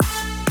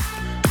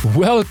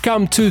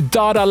Welcome to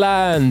Dada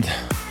Land.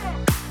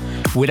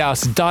 With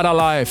us, Dada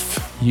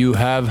Life, you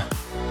have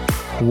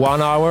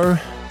 1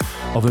 hour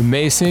of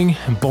amazing,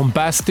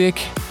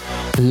 bombastic,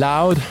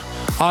 loud,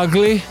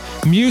 ugly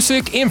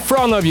music in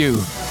front of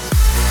you.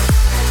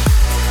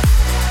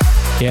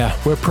 Yeah,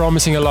 we're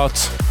promising a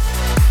lot.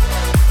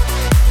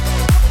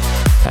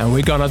 And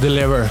we're gonna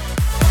deliver.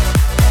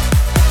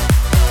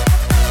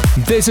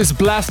 This is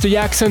Blaster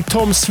Jackson,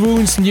 Tom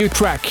Swoon's new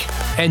track.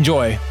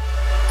 Enjoy.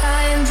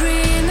 I am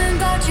dreaming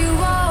about you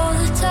all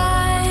the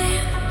time.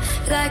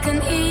 Like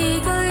an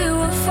eagle, you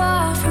were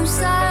far from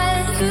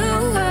sight. You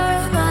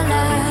were my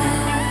light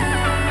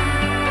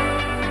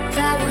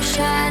that was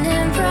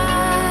shining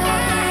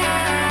bright.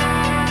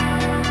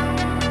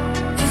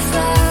 If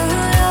our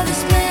love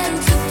is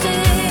meant to be,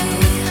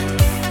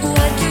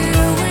 why do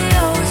we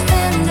always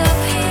end up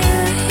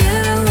here? You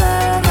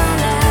were my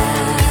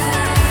light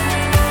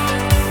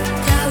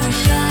that was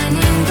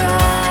shining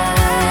bright.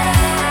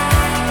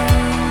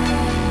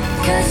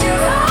 'Cause you're all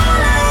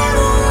I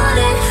ever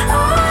wanted,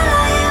 all I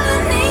ever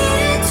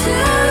needed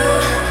too.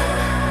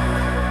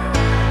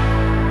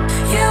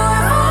 You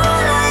are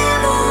all I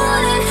ever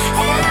wanted,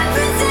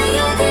 everything I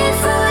did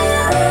for you.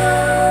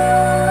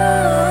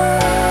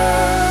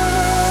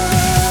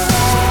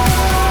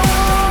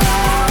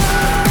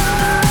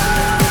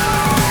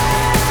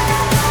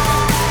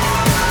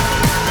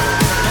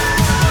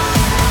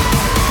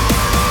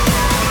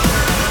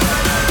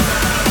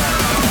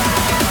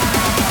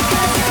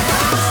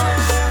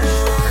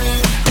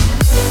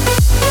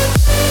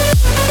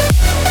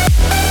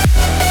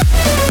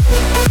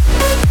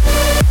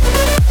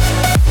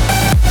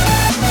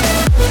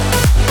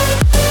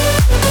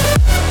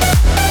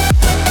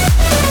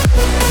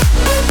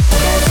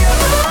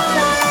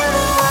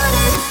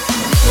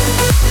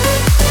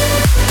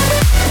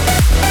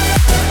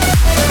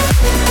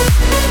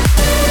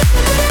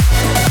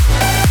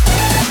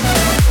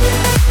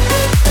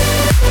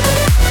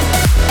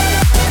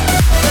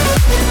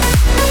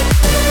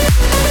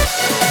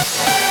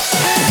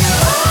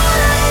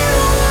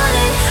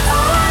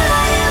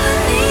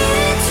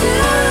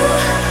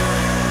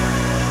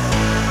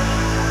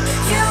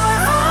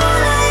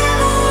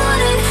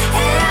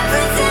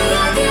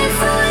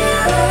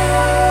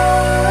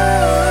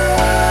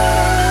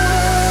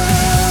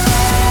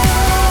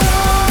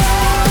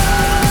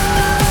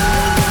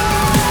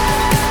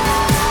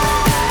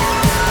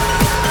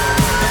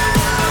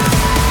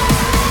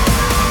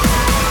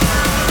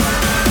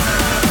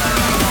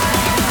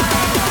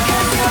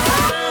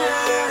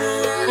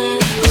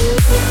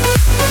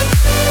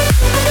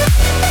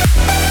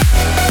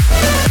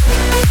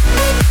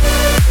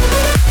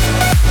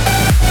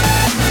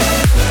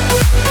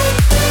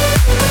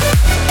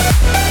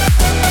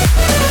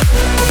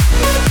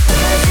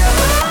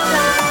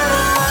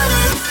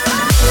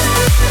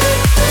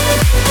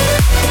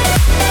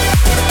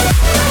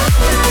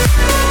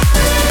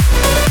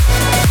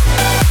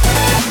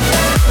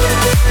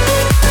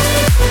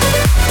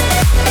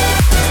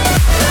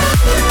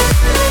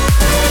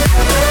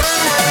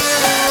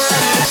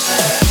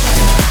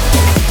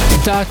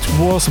 That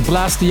was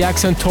Blaster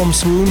Jackson, Tom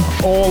Swoon,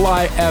 All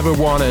I Ever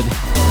Wanted.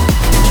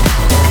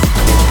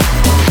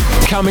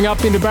 Coming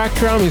up in the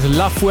background is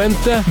La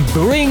Fuente,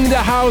 Bring the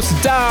House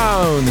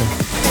Down. Bring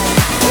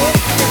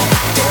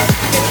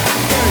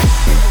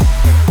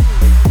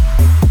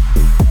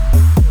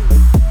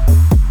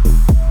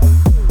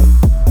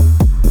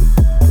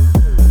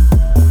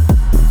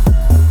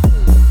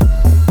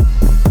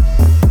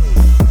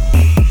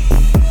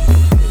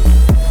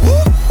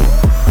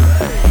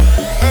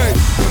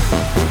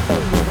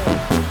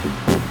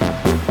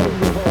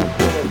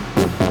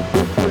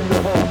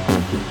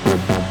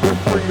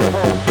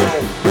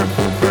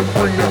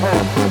the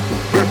house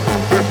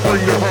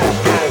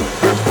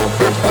down.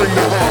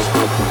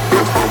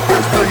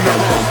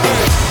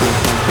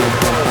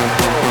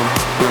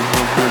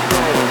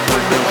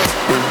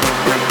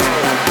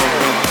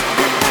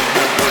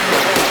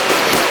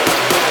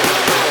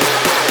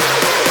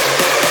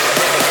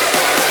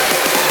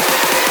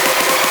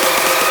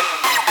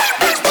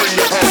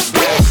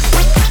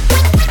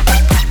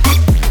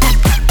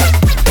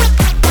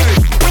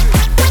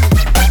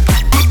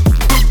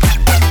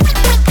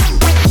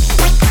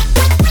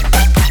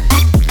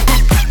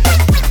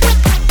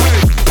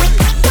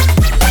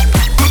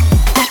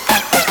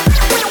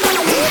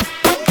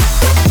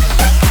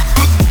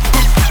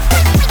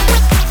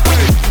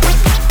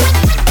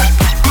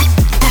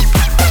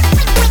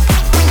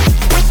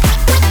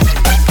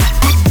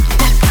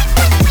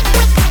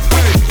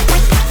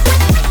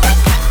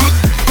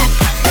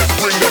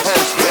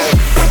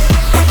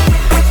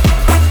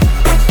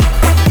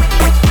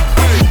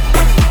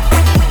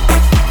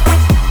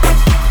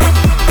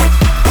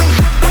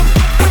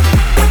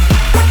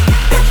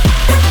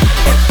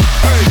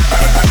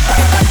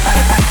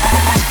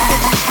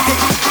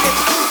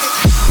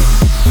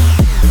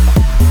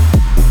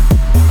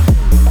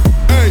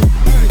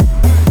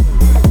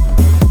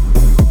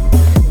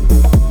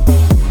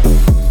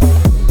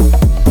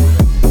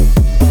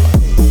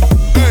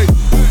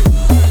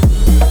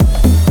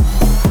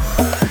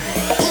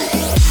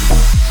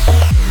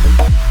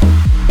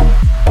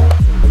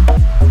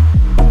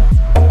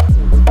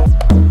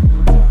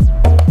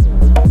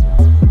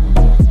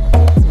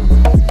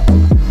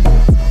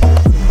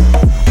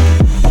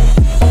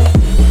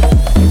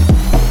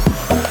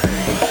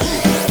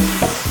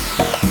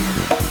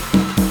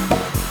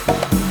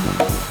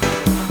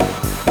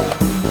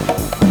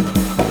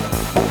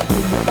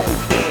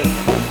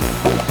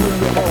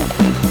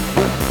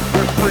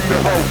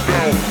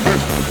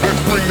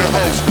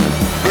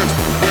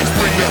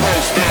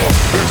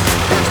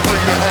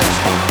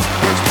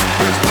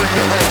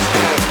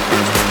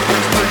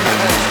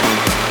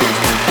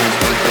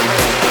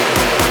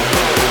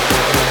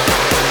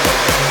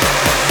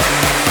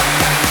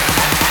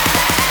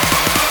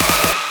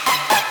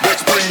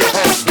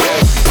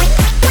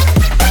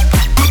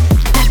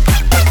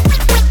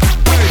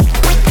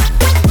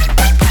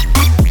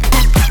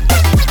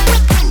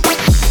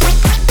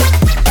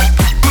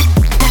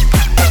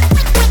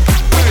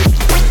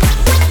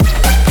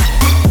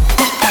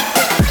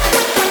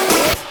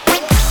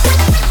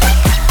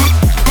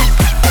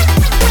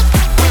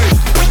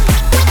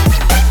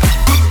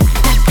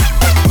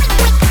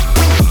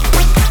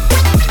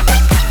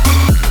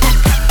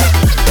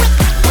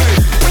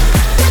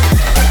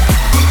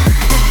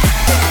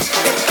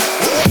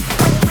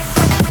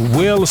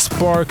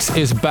 Sparks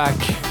is back.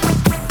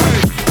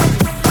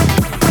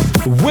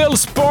 Will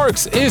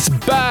Sparks is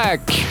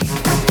back.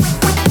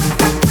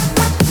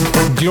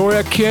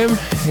 Gloria Kim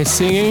is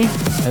singing,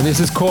 and this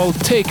is called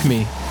Take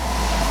Me.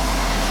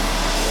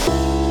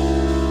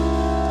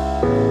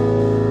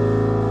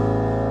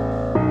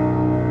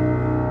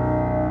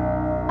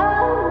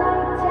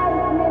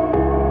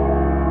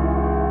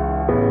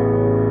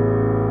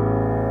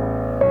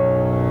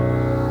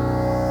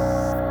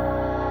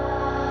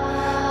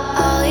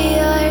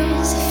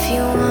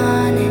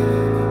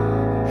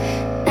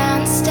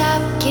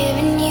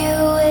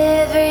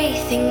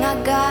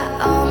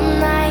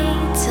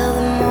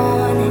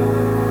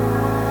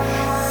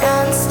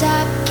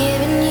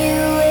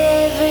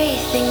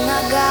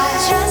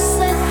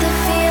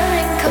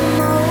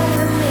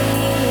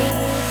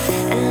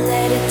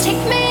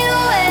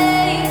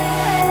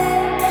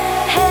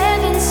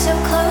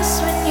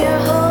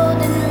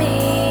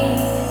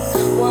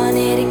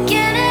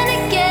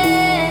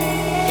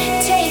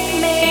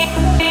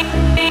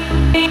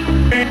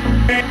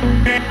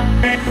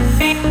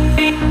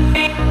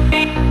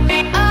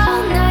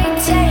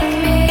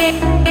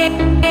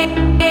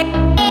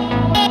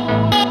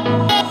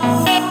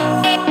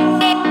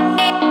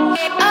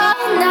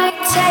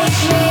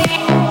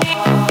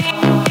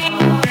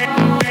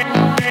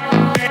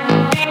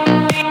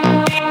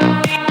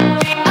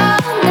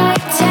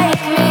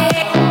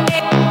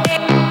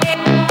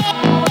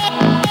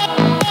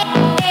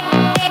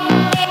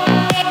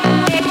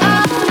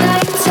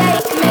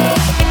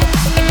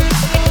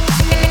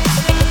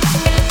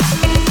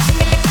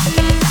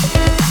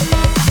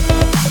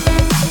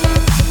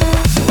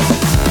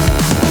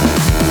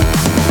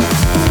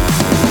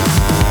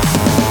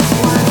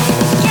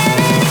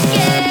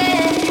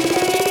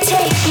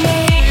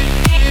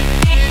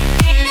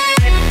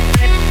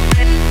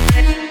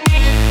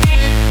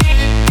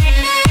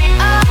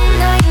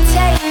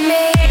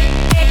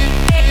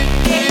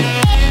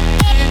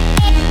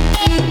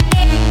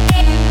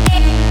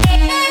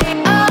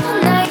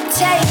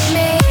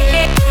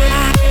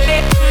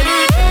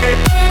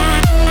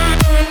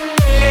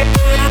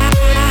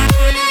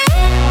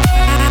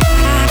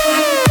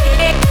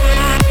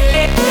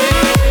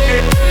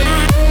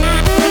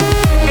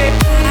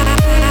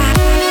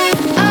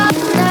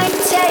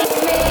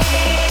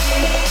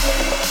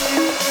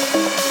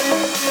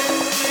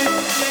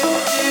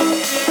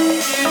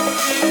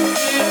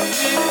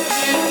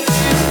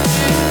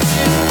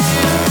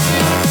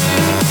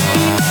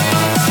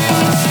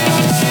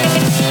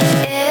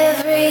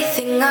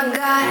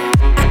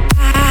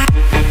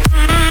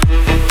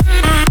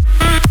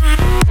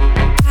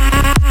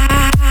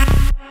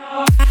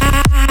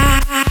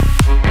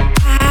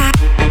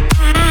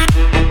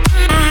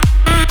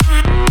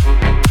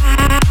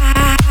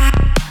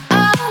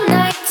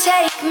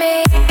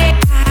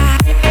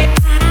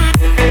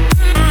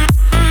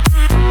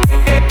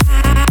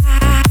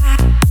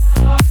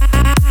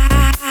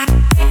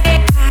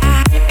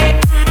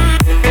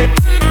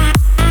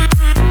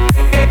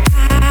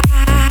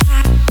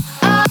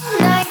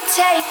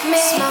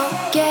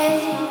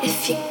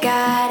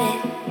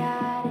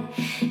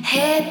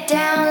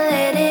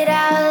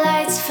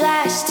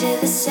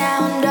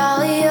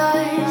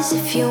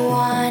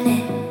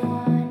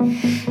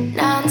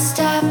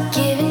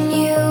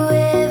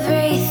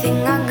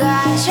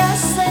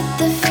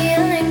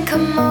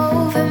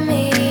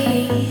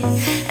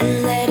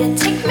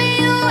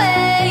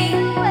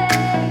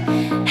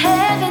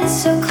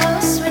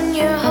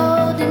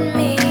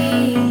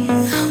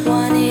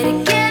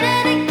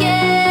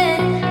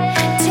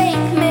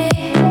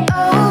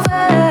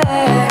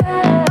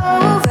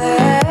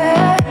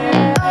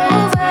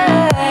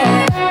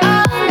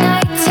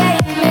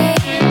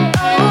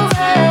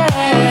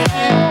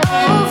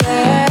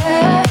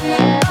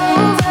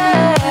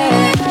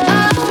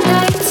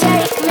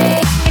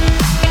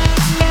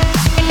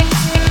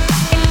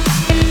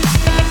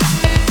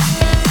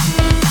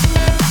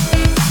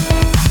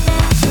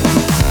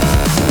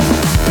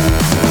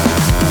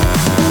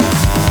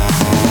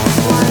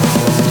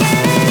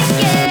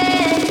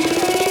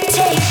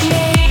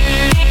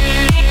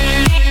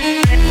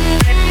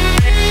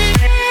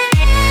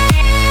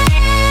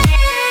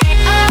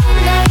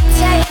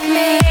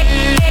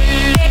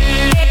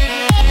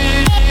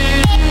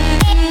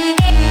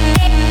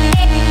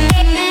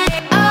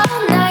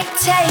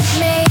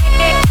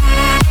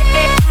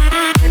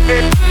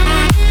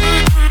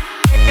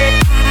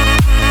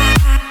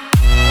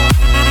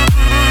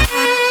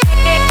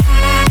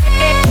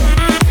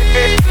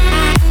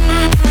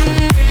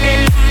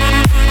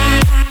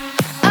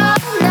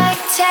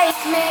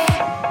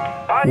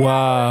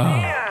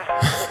 Wow.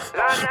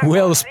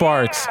 Will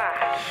Sparks.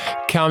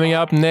 Coming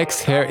up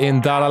next here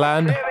in Dada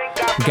Land,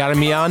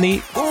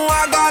 Garmiani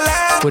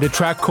with a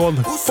track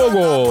called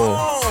Fogo.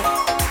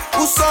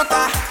 O som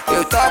tá,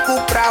 eu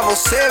toco pra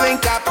você, vem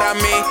cá pra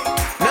mim.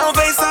 Não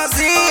vem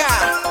sozinha,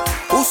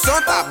 o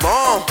som tá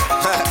bom.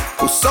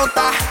 O som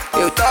tá,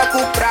 eu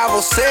toco pra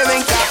você,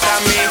 vem cá pra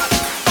mim.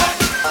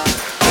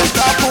 Eu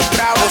toco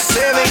pra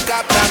você, vem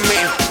cá pra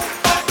mim.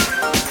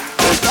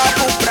 Eu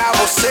toco pra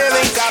você. você,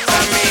 vem cá pra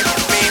mim.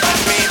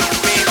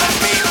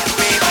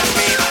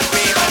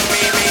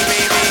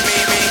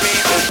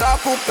 Eu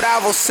toco pra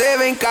você,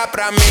 vem cá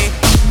pra mim.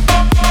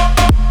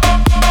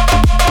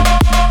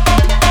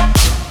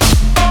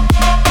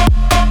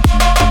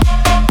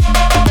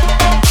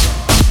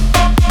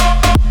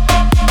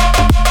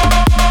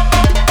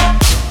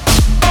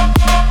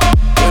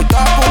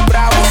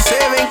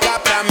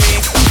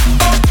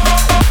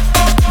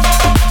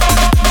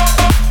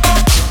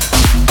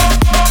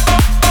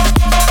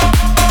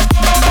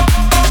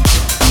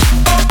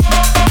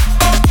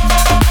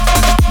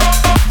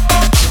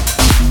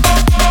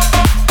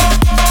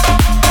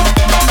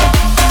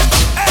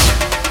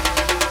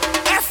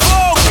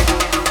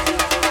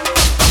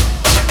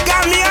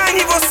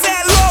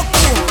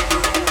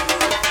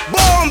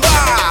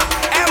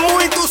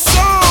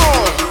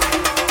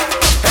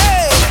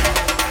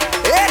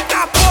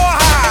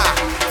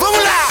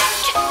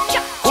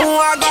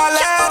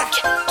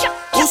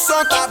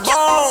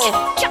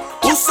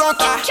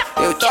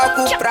 Eu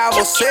toco pra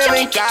você,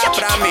 vem cá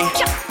pra mim.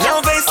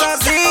 Não vem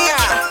sozinha,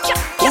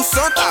 o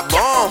som tá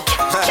bom.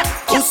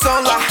 O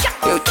som lá,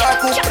 eu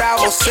toco pra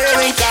você,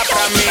 vem cá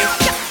pra mim.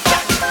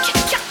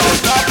 Eu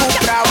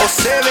toco pra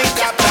você, vem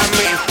cá pra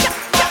mim.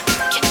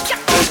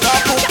 Eu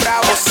toco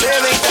pra você,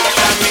 vem cá pra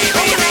mim.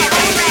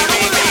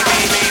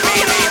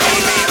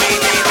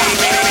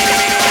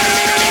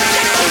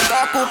 Eu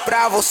toco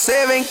pra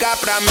você, vem cá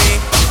pra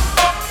mim.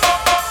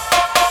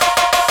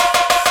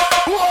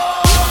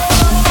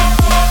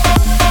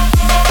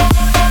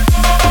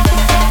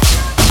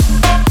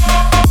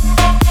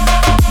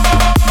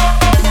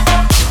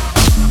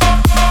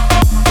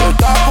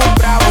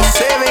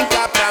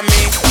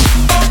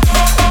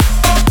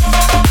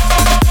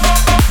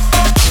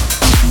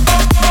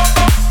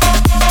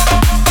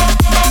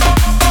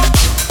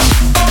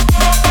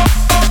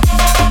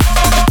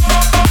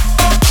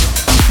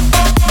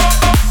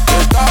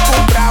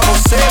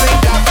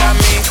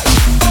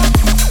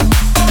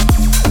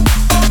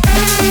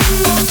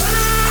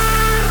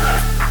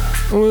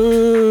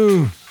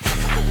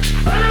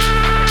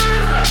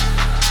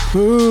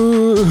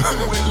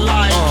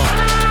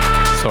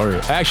 Sorry,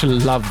 I actually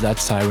love that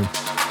siren.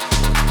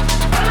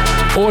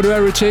 Auto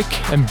Erotic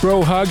and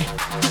Bro Hug.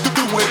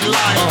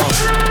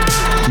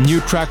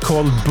 New track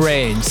called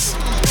Brains.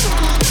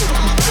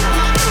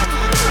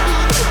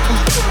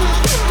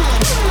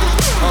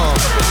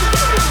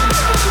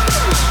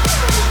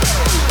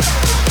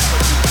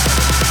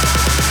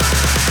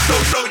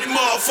 Don't blow your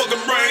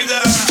motherfucking brains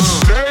out.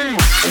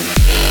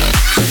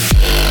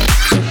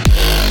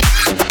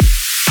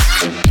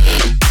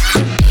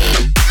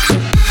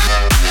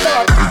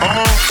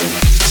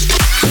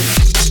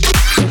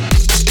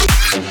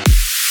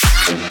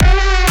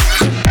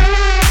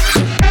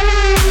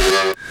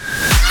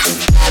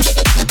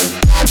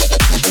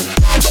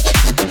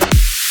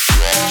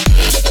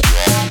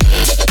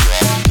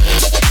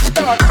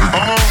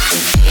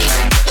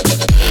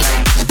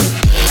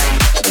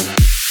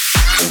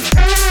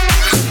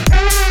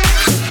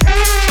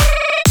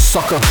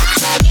 Sucker.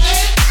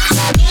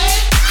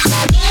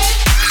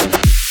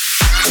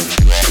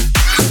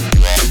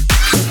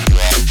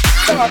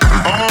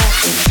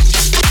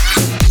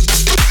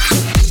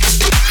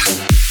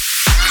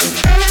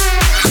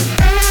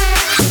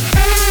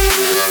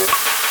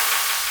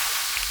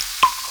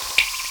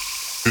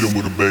 Hit him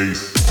with a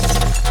bass.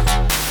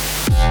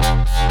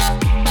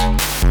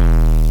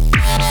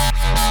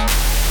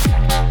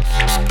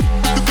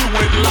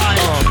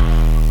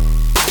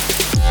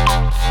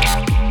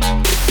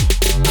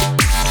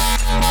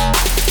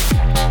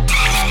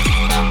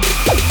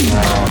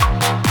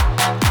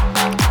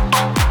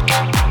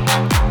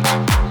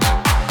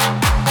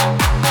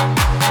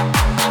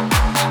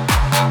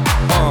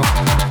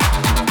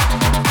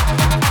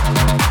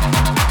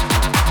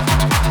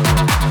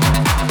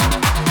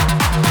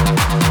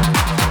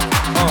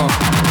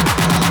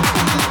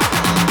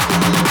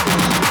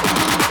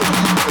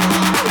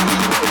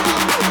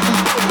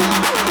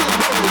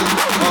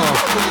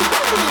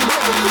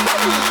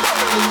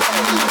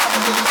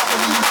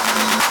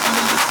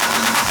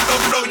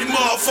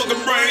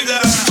 Motherfucking brains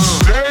out.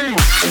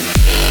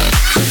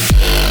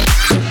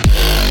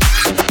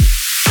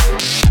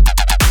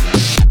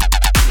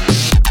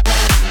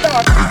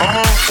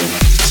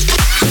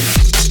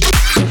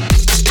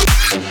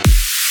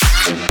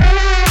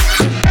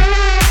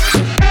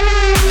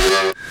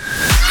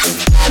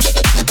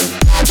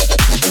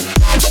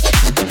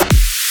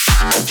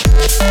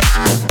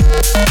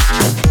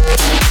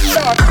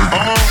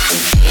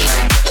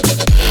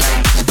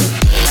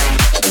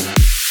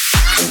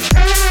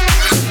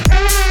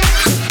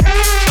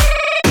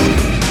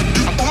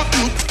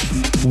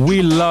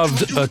 We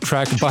loved a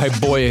track by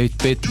Boy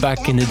 8-Bit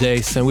back in the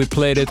days, and we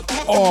played it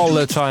all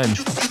the time.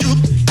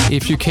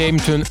 If you came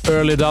to an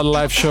early Dada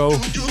Live show,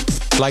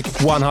 like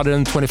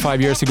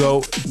 125 years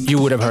ago,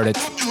 you would have heard it.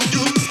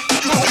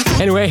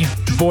 Anyway,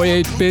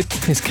 Boy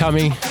 8-Bit is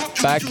coming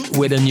back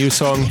with a new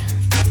song,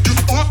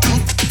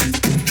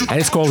 and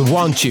it's called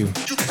Want You.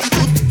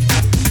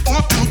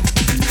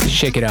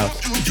 Check it out.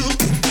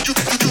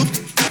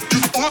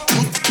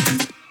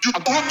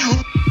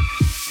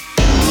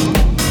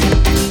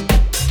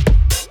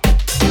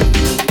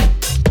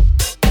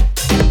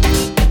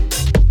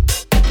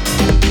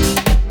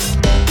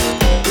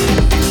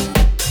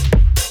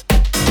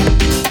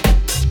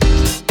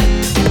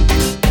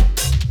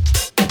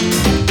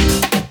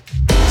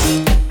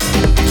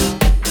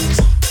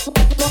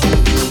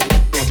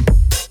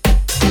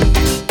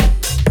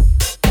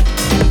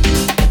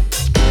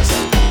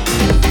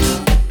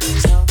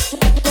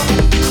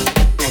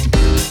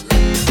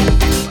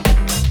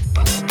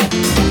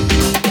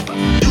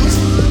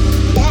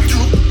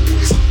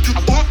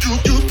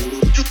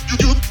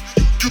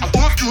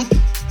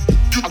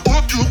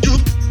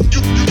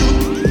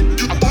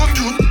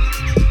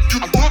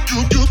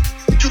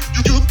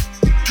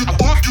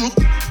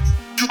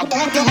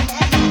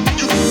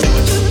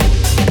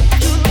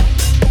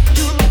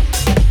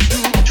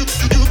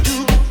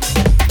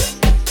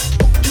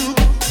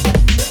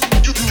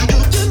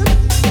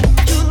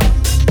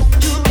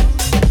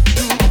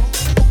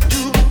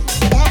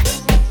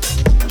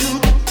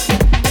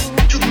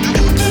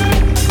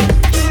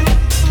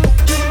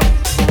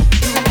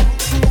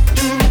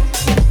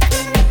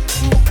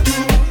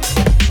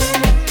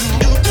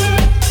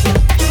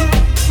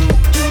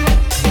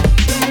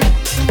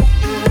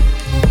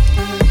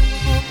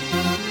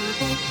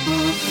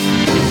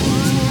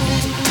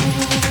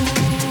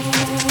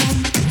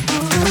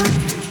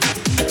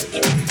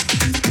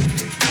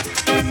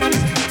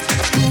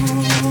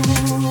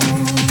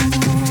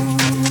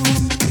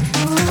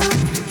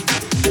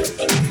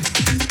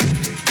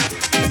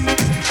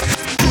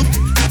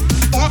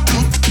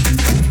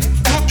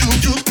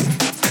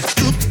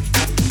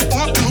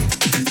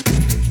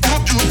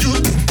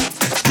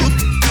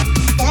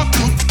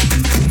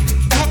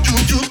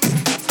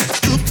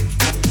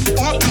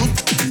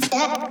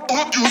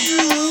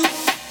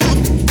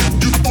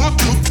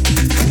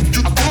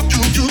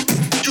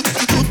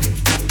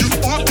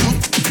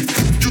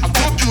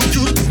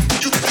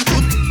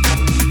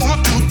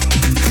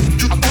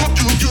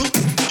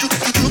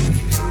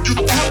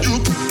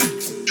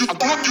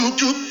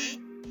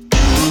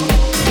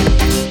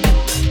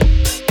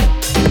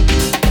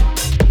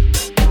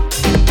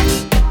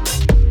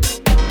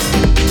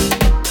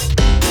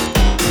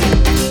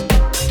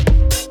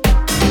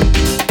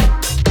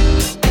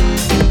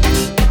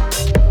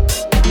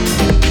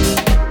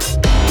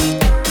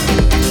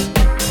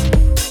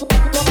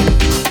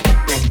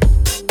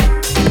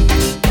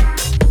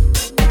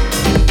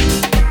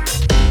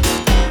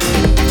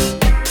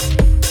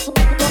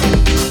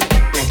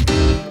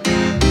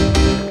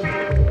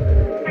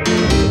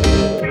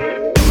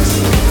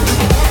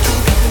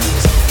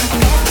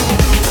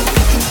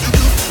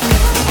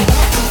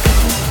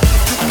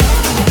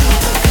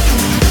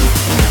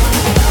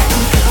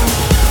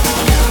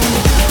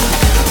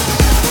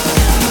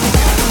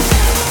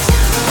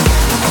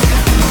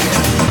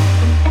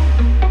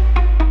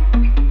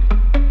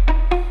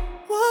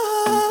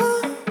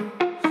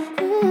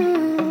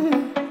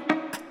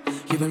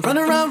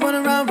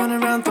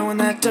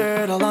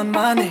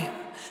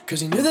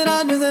 Cause you knew that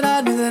I knew that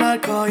I knew that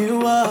I'd call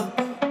you up.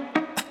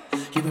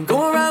 You've been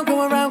going around,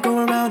 going around,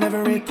 going around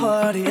every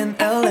party in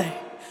LA.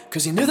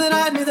 Cause you knew that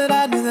I knew that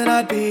I knew that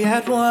I'd be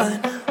at one.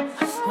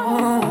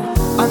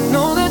 Oh. I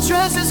know that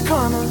dress is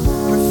karma,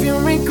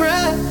 perfume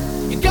regret.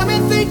 You got me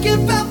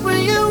thinking about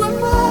when you were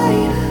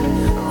mine.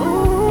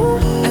 Ooh.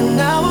 And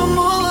now I'm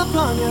all up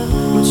on you,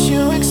 what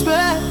you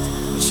expect.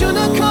 But you're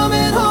not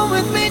coming home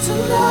with me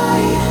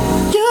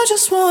tonight. You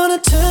just want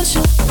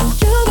attention,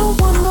 you don't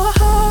want my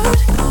heart.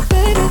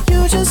 Baby,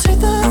 you just hate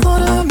the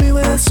thought of me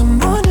with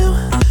someone new.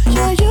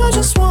 Yeah, you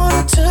just want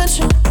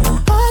attention,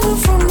 I knew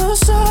from the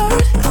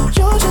start.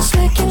 You're just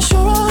making sure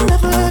I'm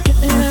never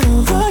getting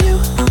over you.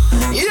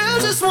 You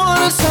just want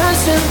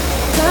attention,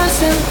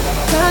 dancing,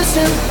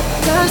 dancing,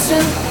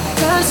 dancing,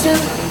 dancing,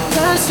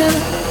 dancing,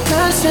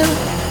 dancing,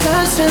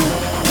 dancing,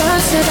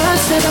 dancing,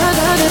 dancing,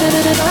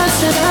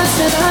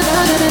 dancing,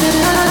 dancing,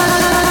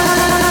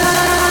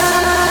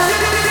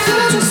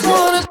 you just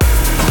wanna.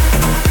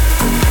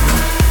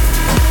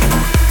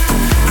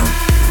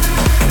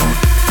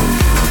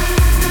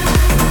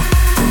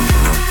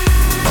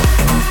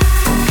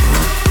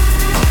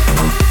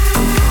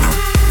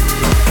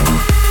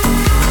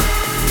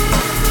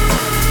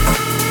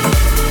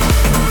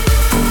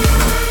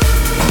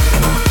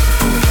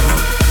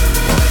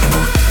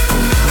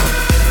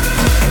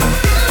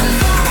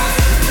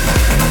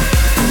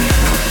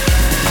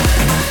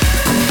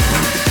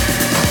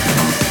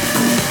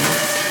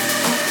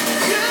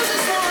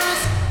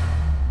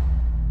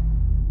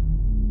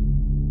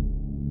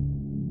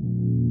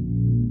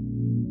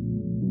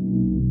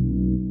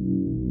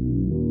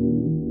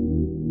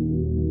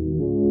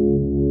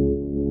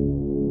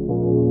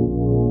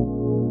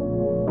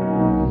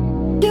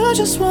 You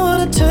just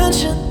want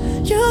attention,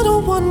 you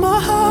don't want my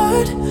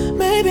heart.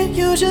 Maybe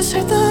you just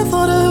hate the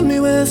thought of me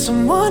with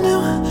someone new.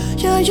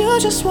 Yeah, you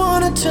just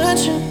want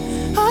attention,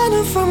 I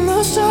knew from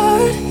the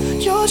start.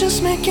 You're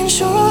just making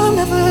sure I'm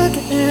never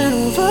getting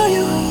over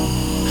you.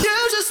 You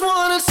just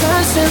want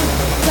attention,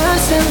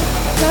 dancing,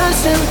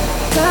 dancing,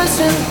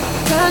 dancing,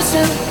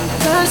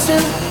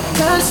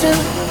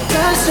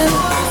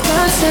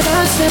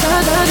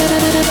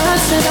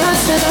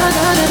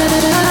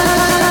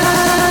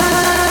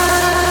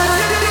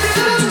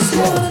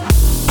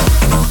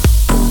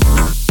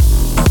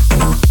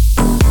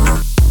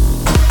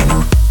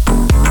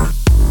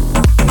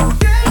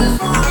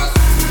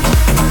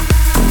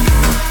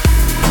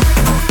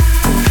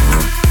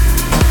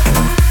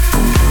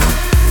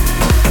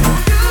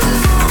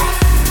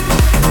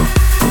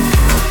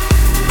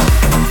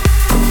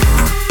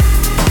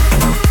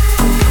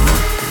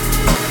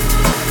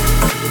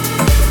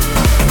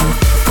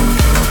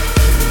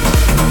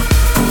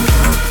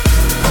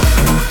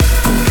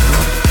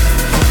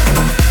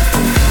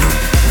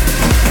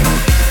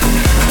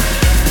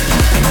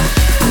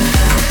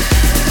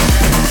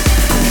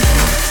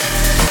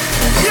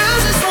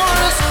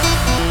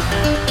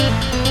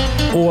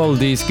 All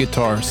these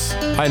guitars,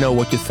 I know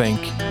what you think.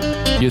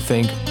 You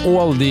think,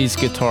 all these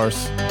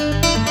guitars.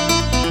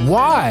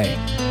 Why?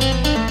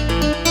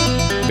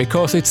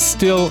 Because it's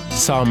still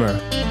summer.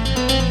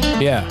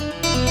 Yeah.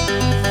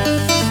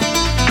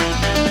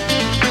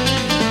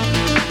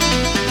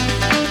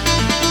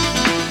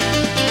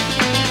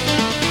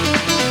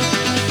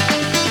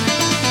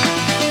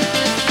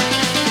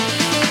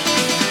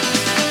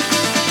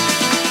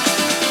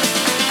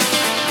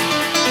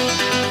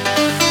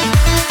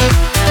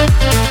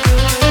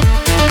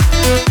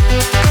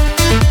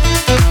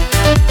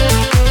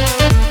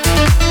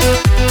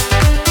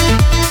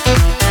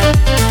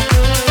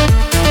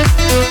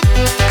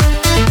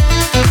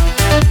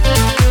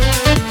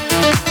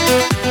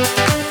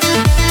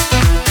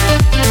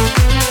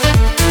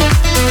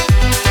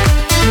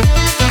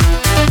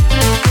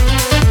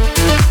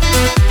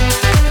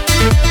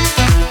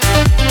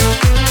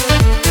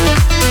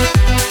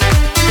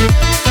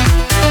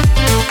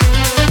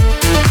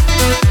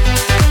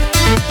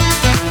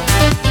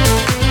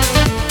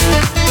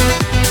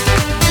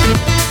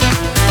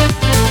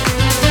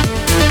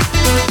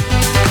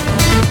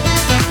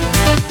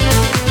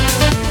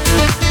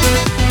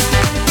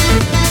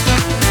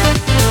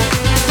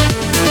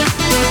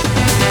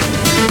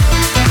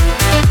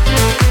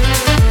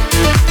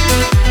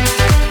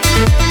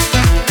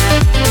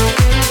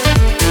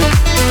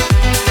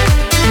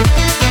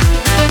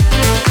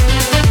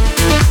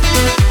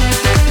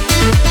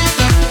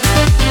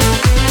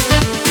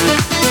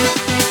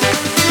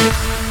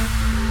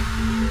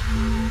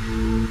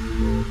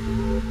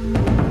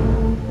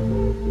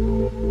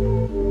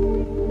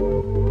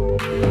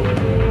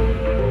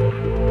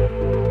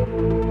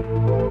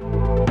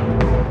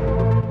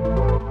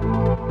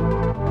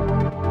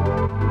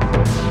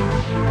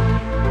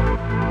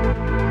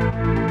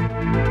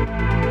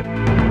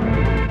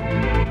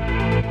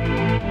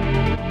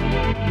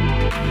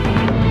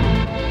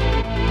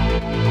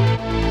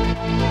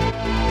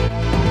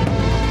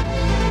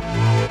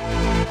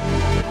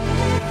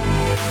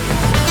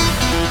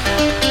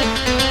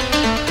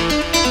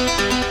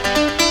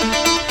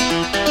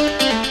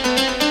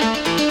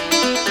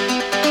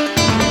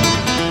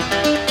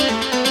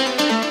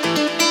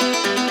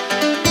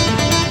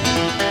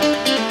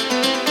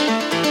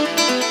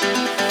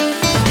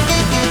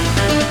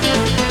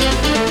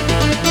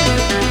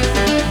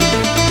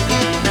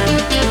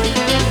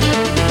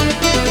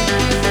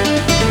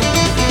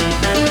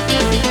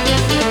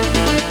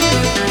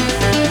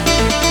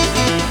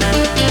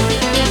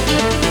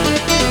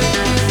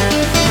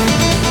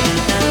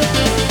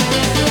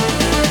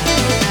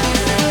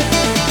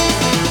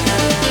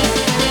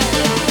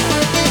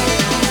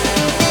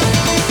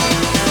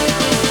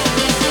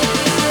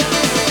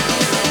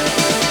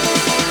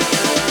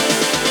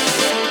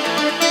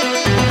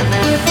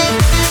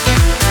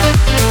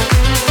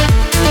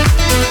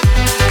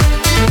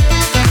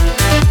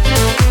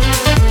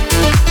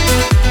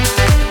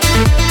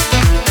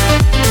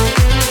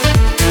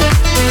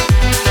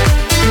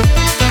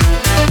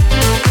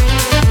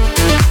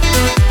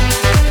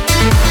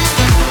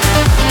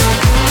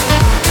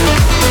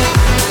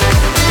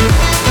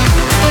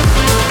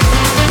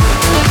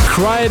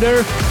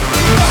 Ryder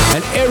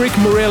and Eric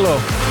Morello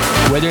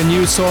with their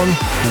new song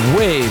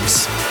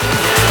Waves.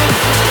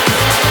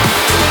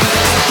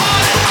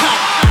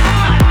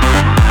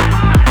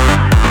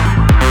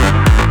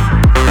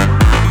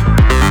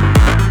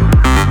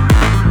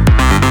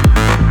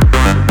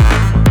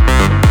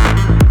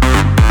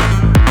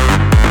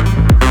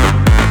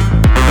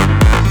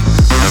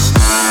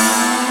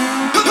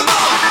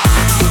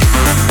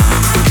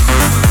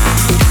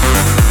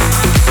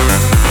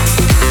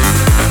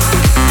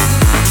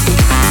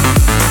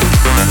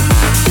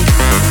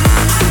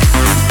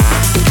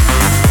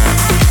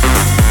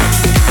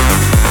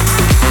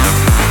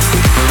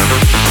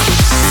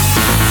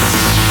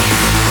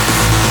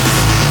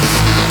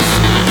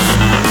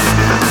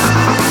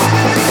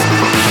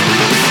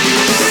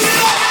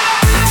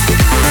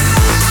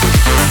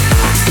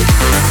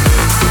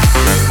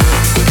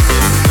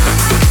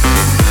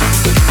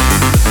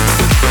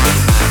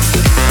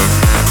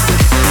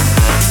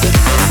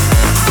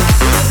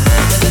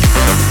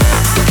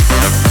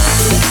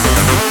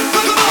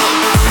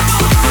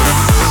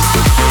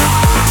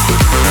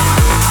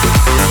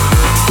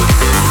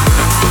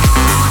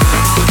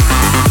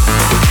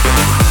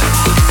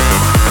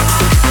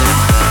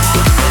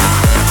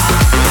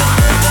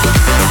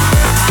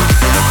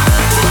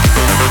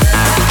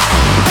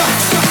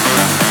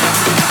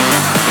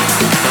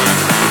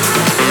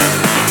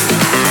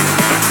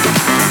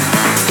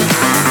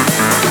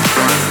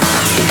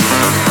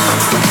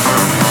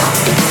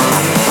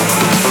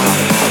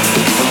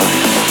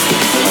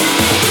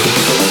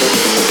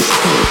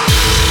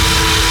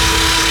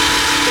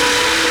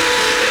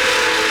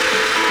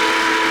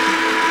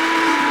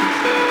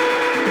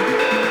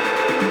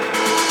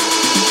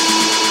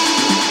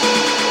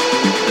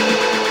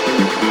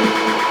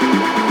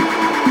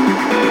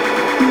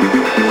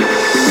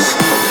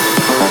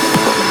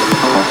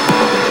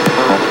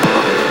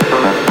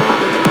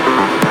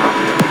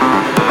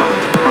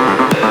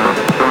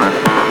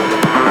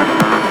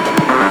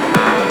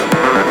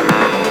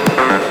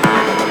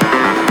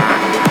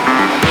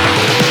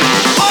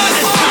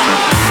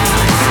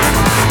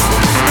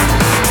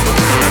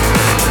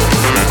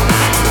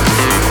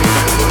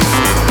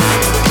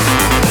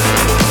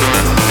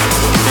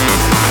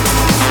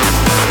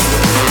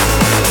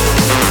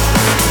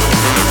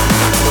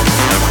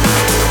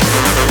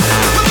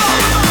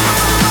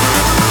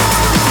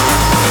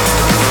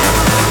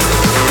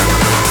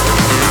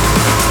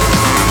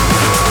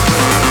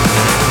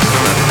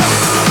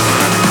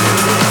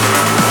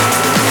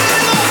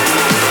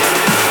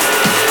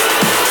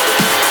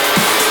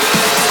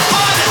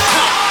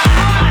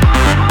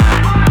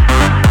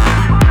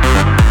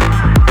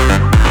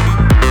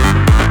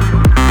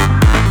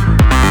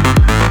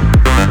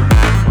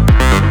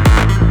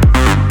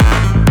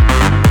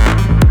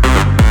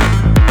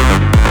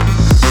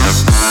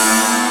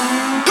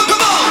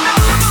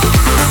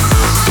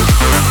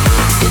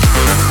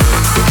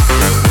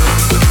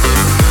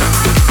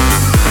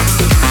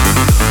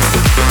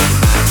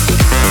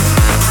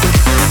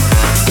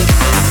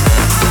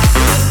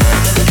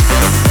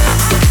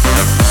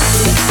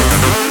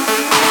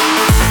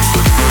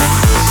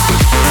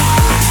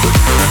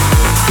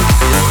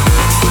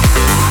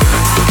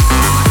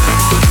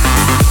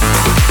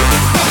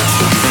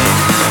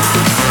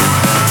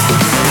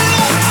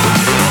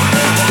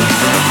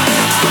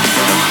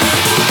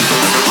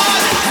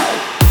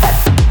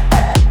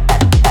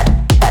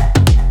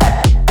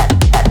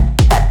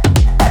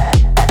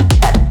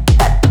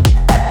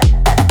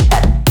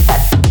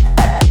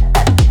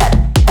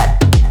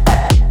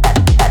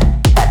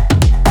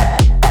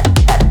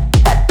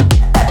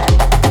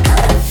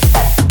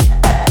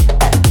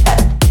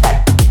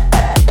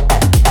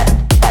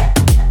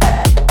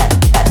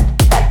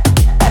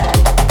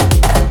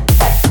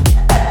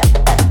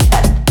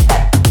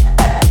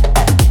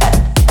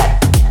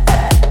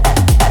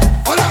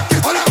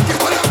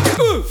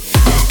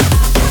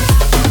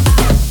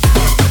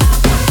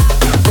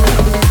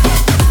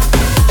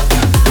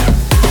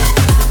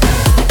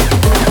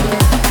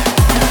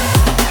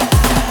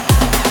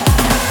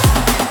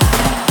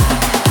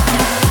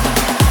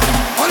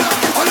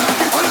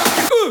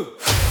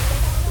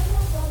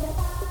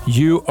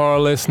 You are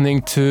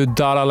listening to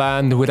Dada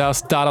Land with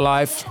us, Dada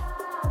Life.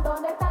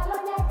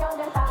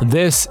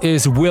 This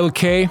is Will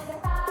K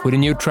with a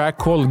new track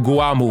called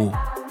Guamu.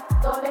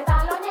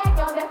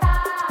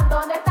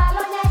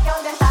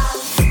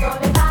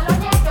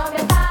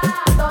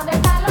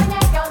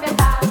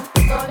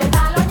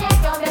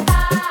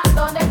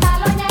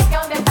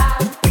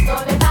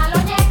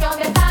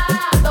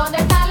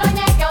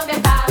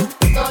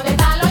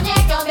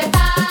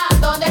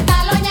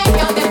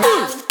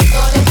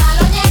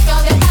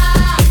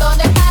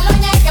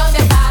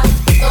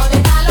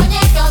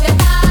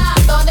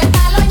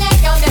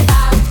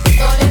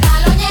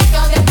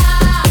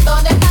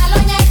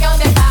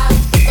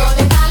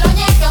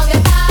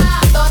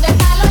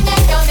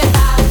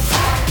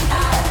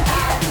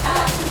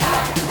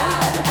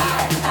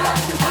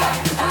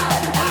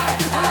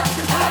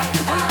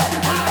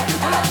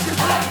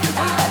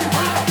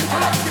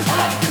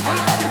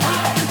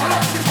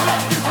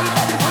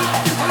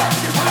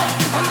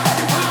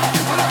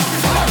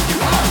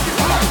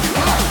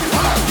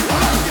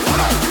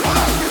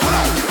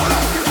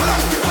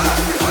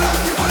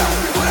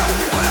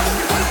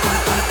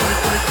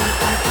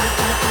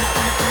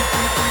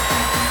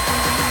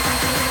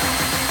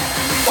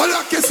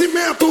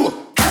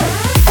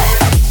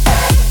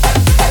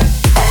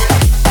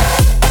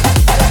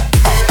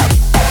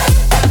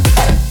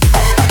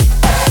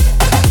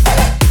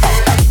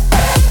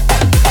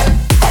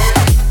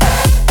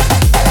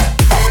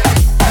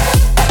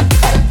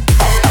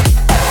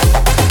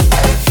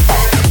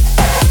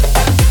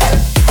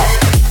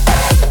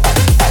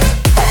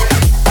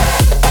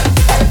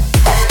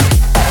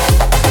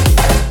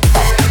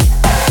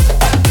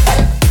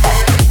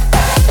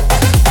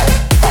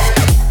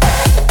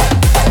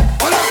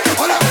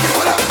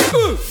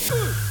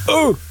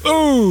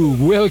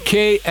 Will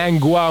K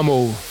and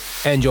Guamo.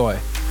 Enjoy.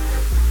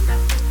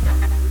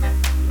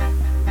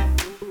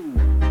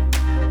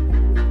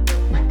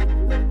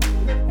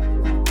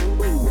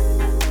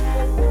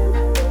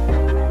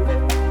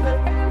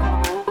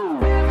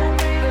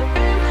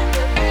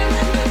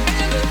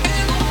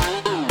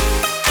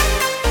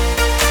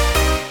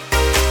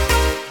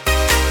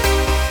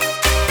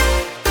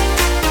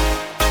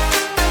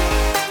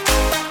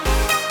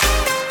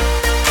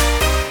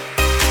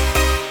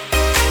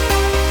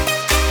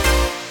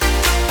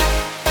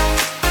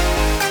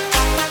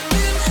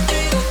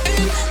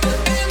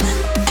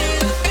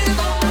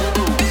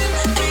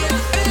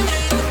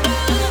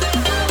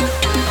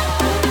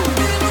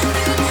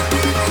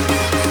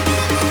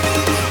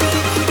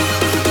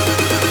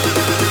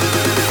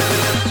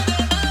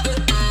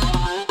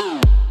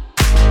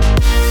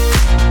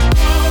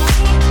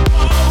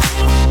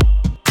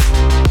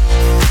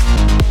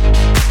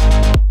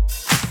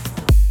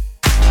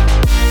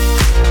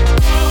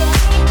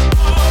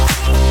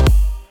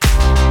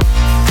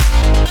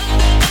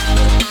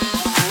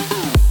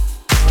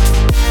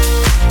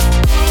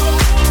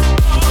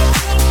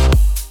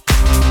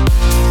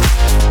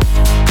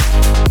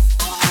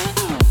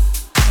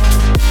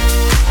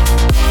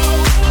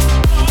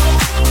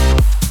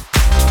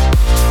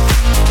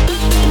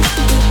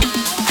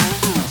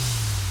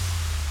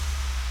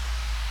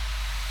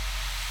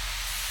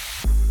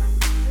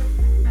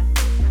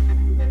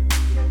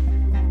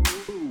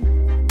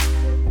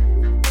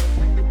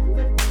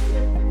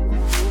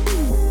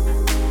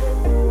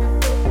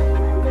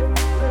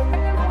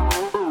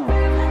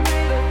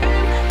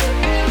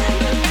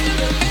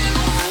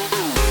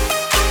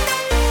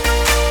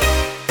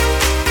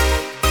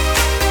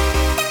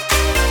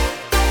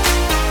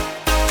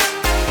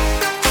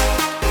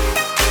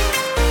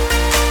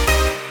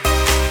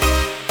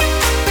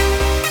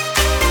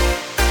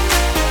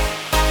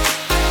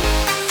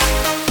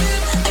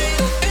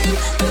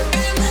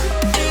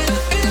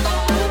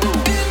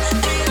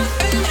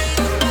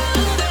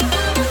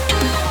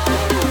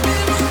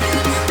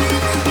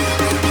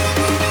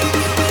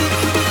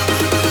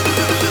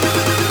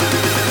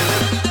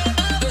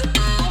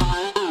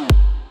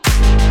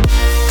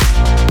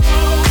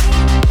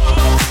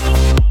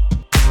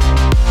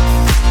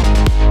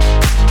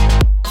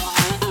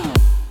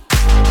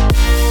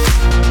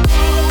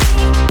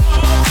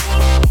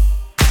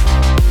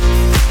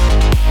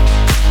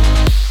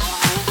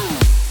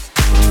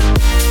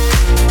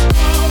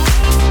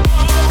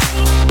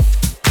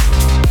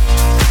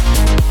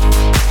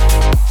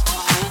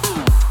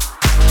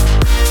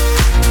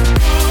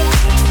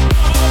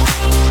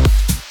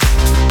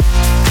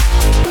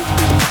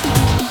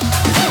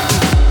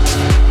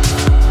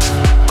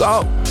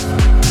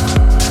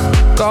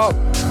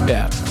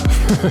 Yeah.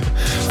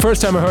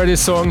 First time I heard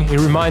this song, it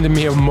reminded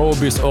me of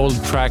Moby's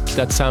old track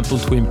that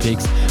sampled Twin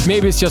Peaks.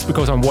 Maybe it's just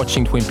because I'm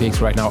watching Twin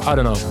Peaks right now, I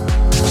don't know.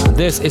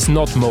 This is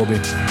not Moby.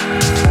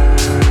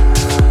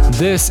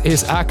 This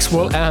is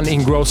Axwell and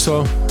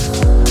Ingrosso,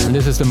 and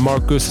this is the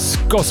Marcus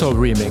Scosso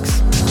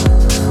remix.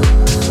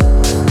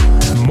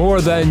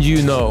 More Than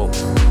You Know.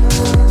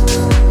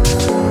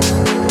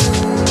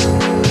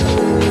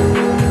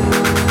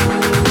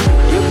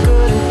 Your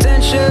good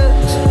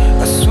intentions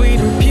are sweet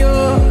and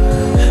pure,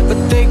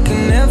 but they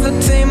can never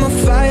tame a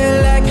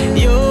fire like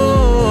yours.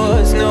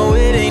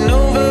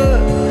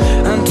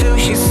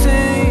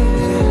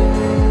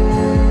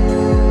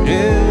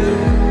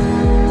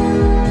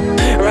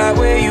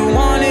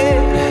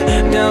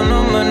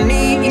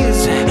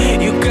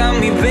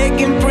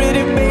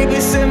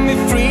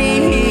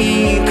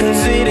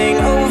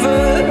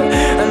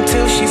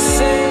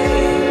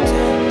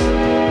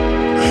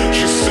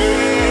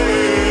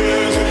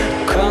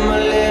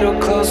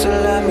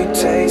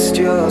 taste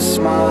your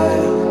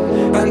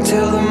smile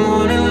until the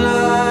morning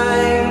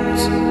light.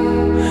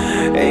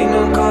 Ain't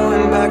no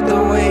going back the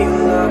way you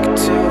look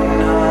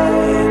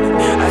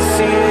tonight. I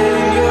see it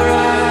in your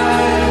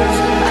eyes.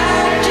 I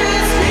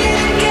just need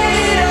to get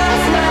it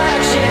off my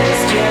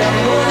chest.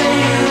 Yeah, more than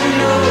you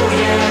know.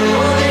 Yeah,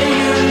 more than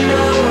you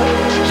know.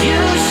 You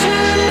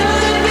should know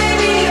that,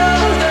 baby,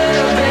 you're the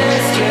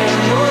best.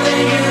 Yeah, more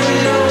than you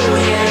know.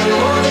 Yeah,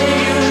 more than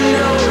you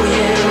know.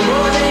 Yeah,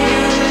 more than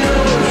you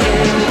know.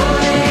 Yeah, more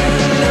than you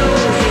know.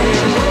 Yeah,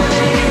 more than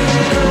you know.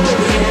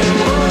 Yeah, more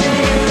than you know. Yeah,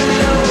 more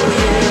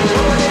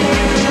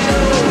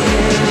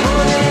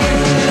than you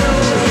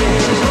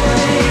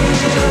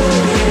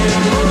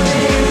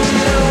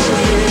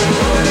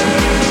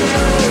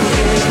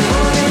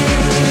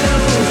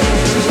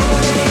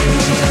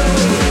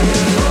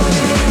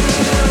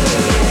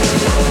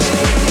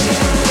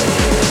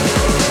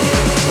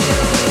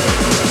Yeah,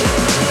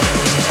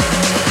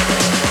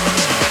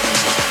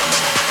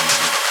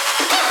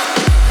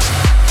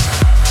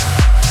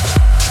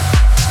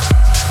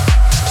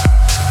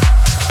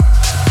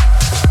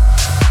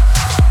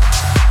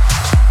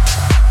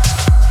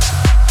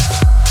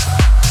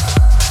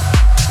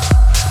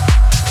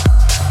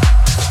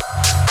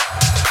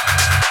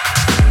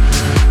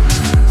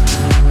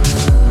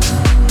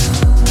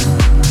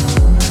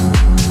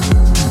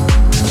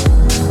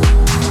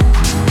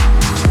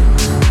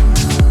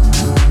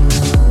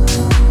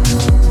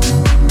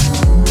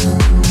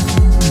 than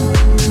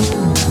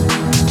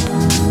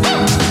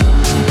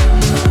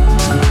you know.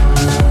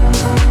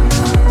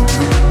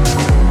 Yeah,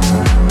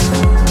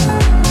 more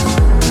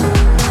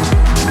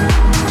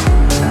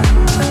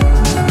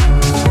than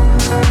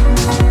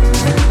you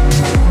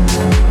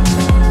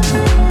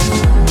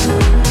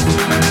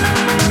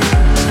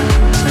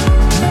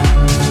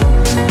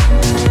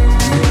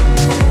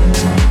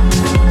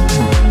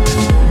know.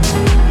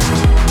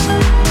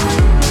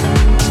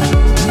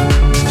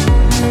 Yeah,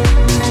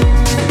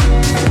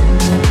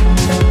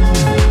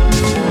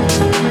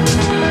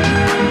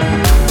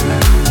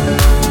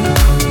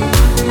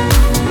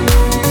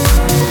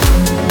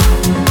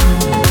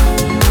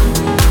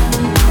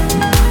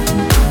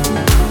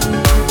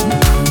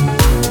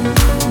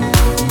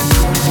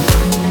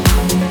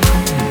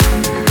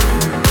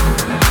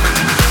 more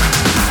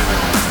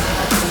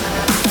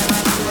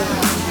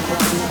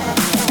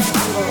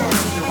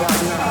than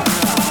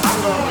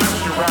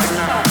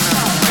you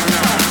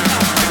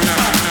know. Yeah,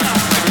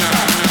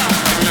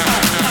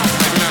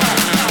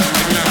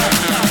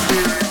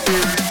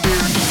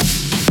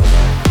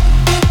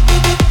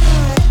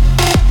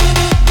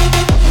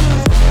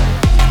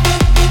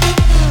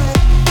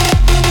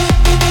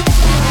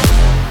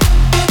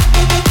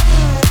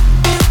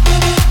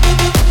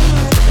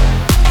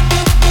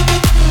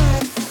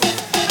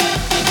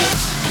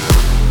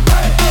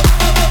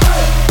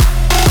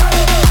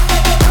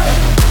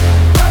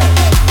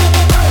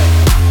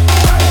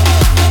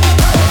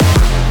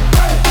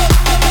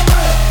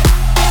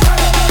 than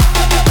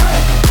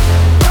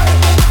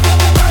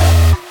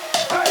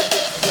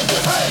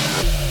you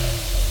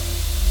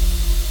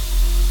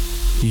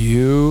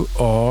You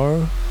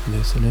are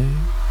listening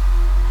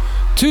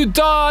to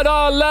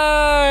Dada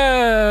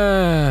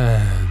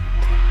Land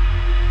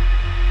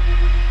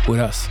with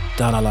us,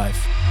 Dada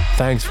Life.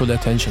 Thanks for the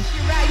attention.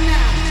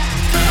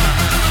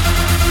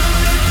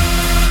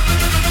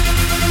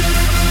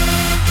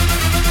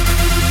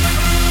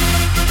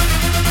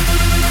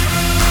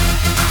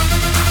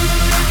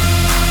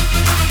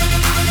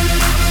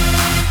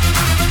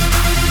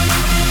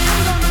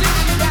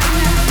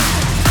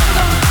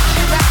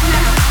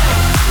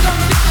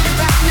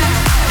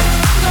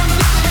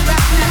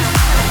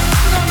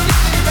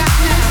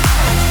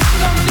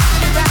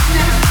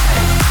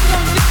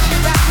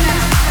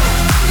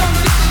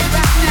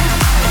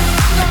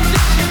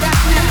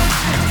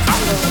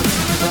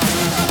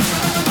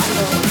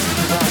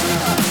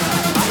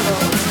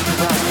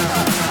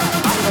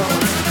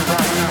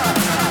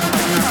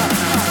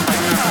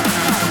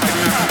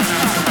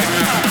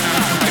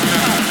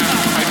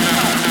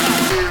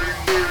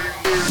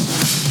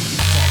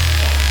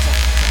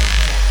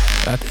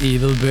 That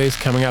evil bass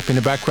coming up in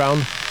the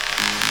background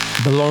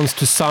belongs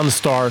to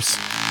Sunstars.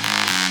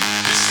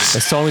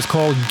 The song is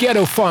called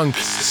Ghetto Funk.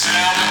 It's the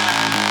sound of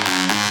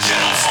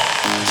ghetto funk,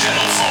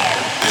 ghetto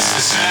funk. It's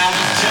the sound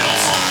of ghetto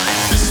funk.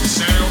 It's the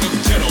sound of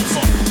ghetto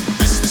funk.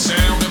 It's the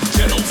sound of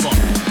ghetto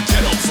funk,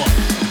 ghetto funk,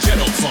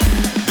 ghetto funk.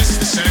 It's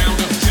the sound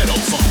of ghetto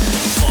funk,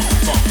 funk,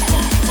 funk,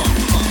 funk, funk,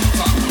 funk,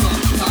 funk, funk,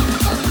 funk,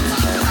 funk.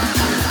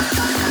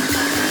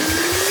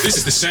 This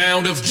is the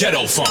sound of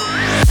ghetto funk.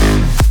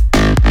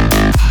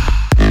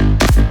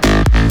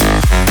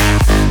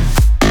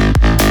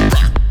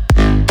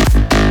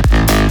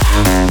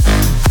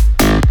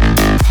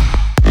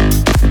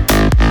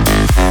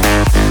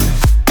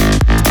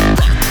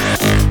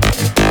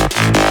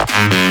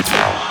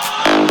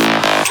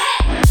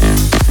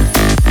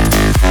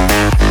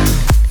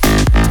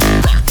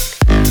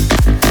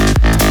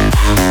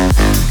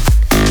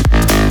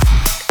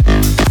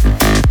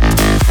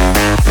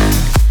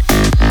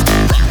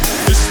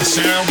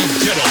 Sound of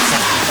ghetto.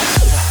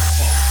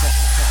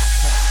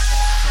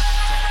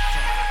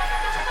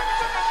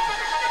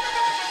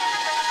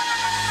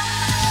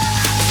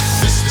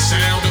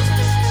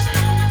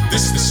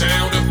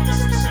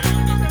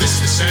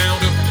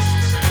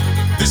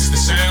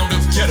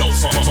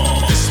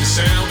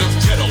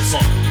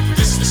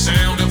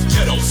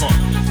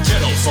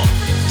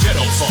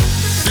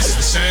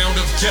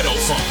 ghetto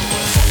funk.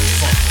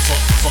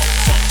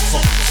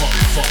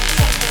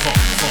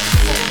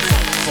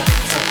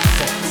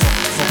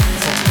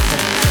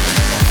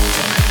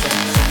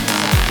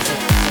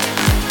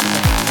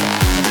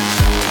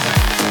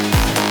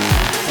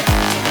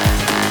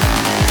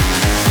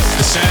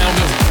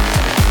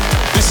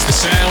 This is the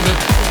sound of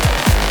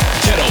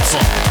ghetto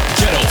funk,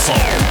 ghetto funk.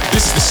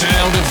 This is the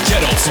sound of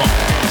ghetto funk,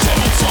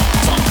 ghetto funk,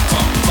 funk,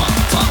 funk, funk,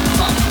 funk,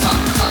 funk,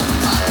 funk, funk, funk.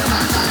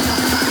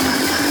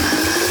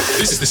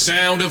 This is the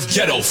sound of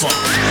ghetto funk.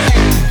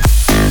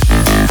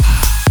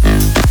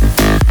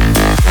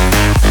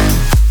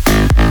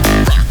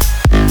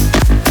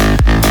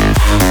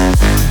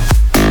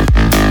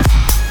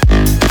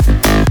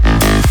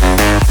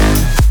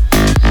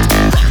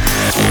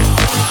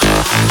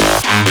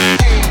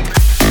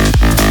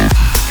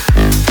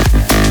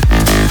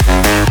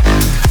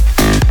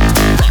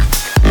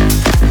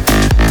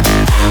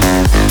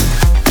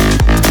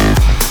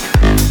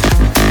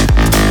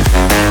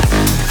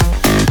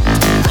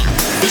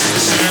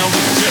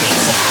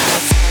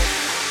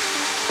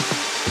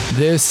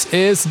 This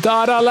is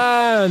Dada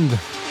Land.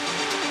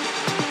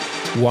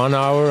 1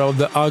 hour of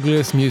the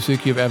ugliest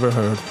music you've ever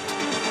heard.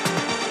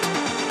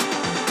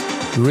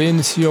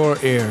 Rinse your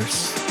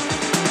ears.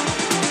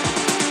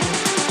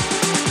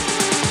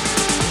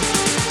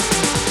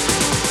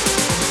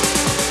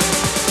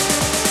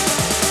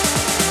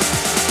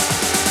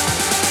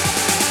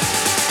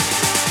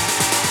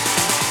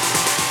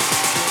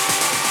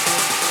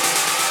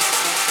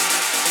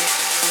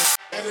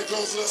 And it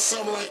goes a little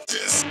something like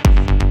this.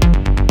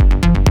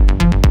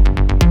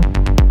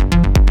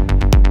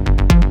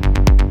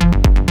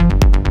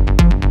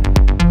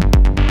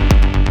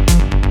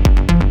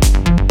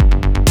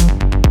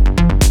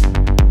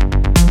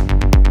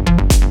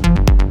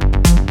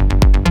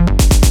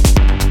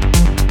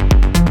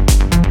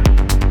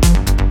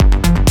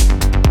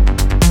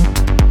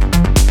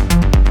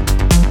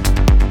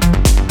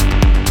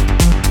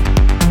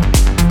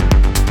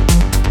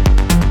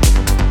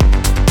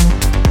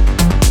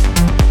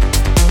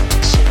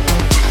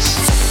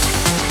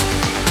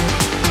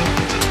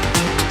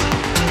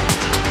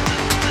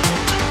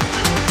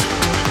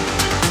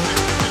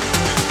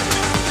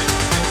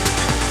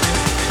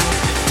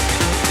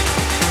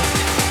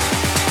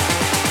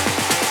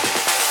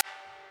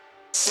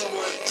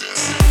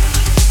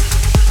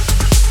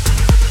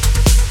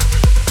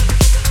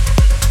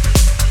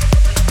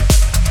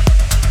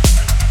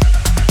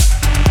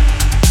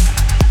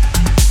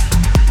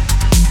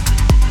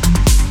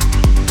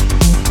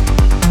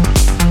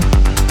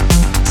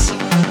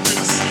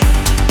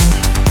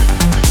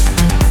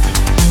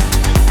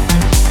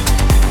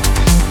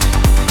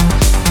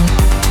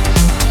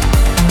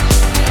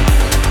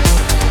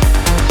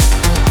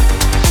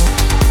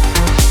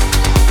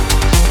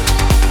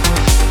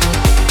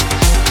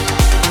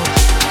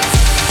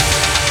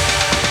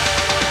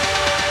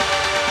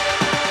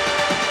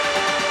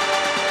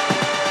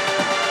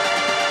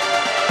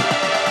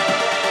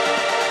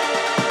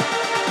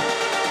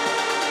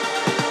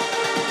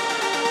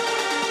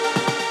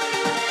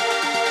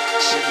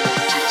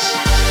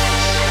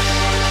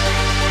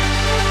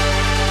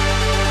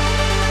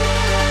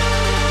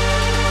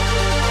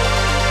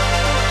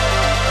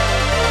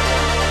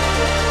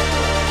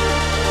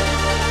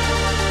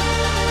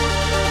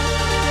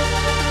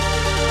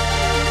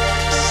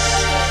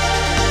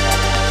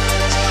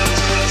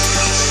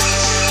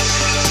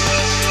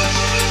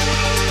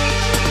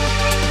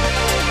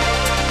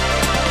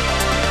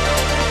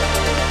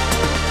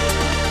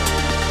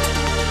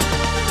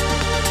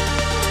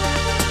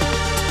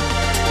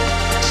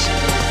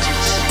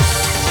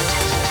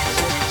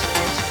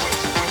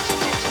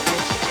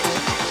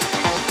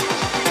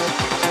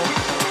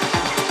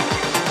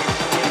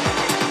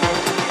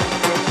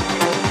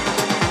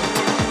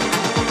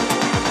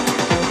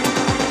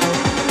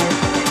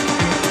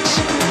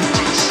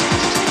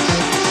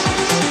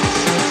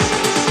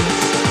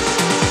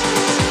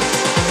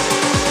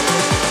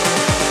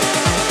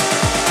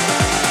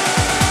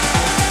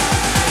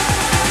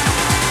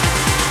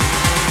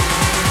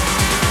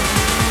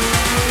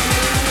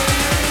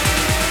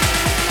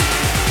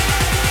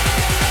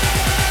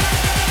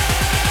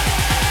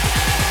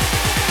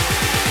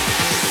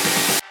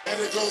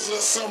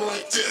 Something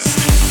like this.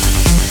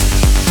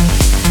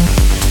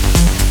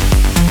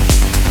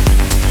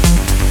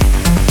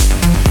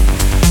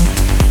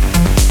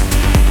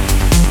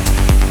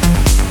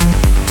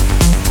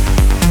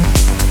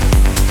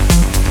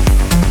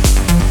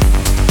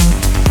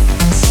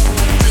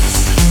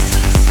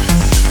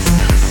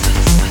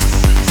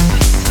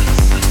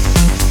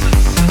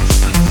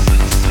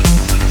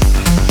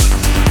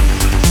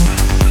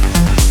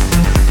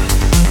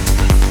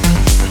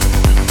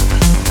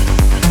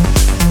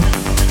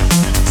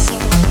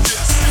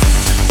 This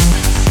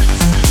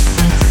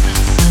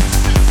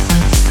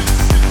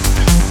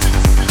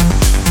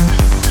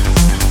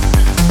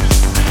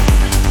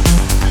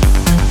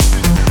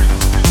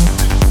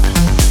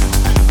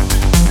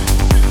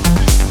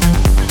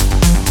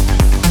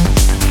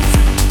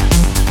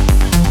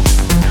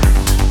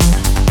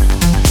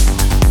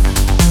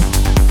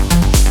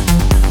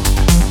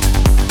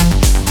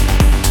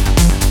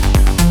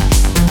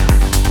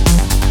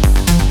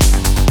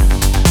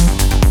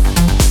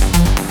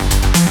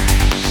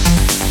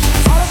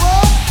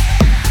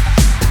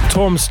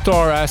Tom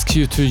Starr asks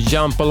you to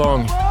jump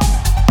along.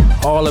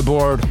 All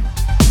aboard.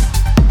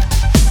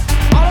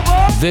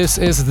 This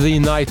is the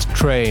night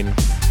train.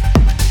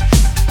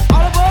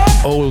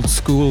 Old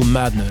school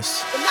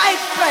madness. The night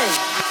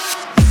train.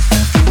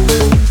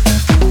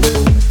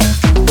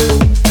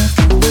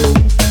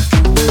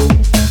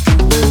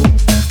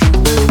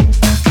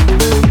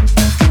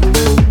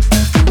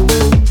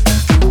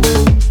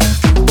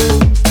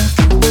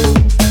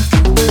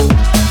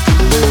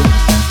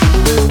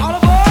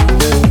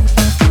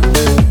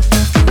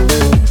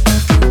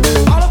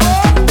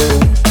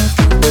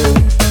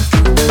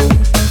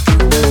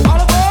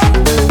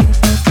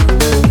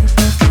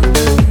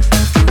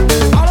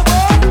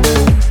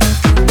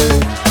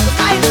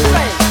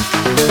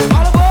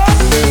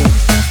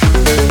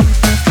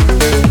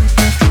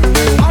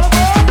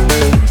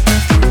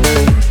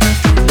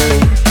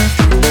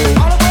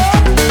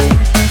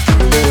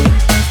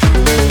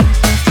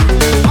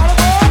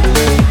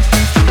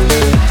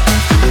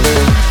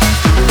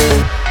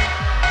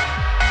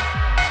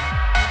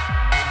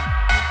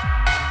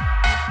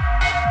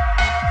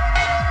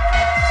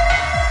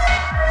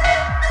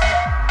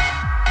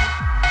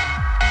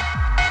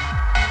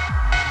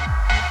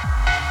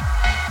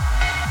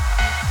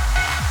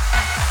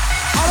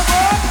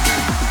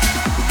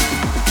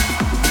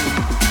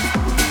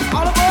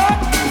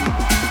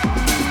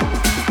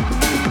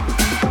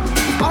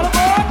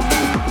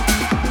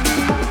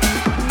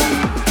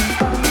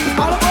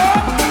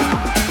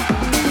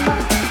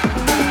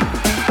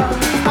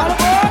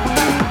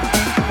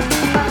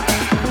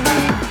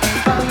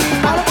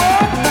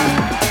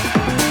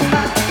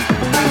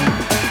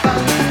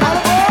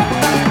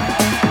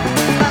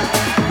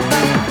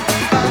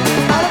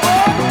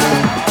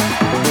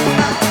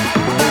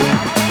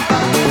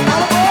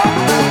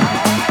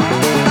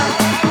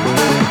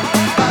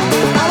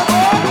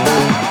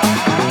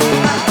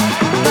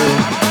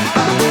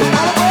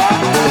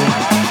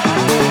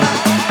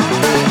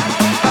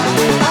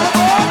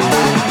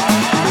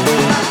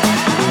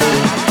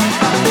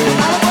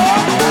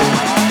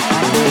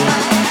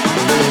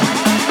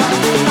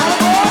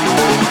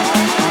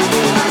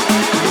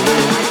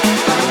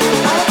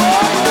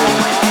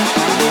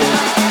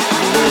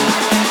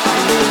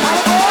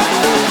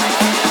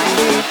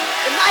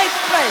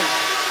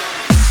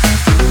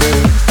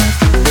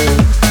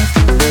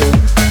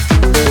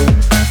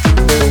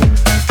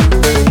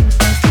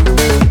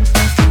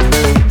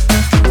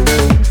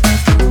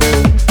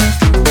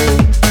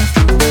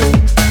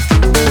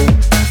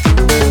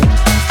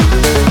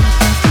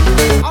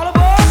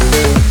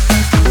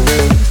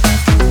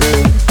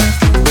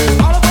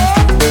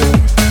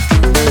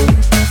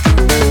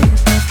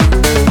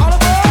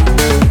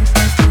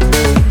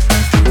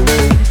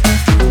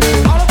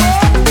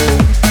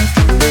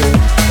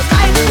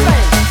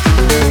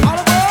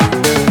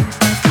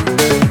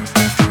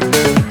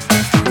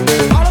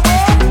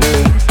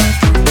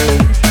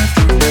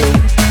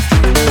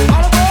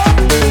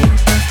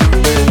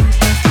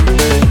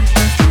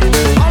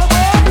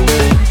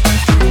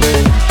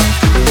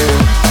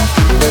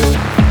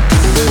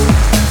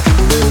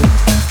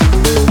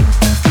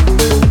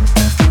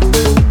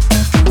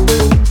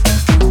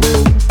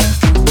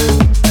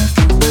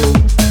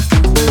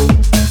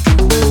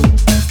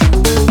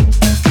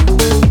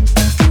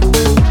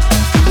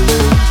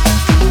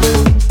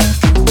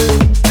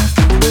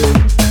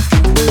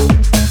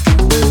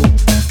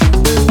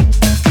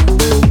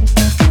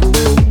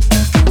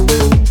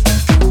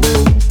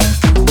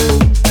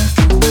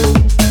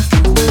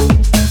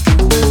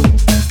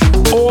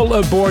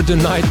 Aboard the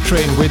Night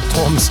Train with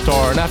Tom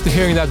Starr. And after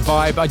hearing that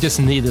vibe, I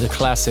just needed a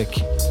classic.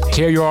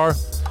 Here you are,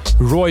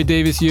 Roy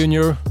Davis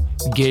Jr.,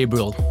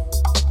 Gabriel.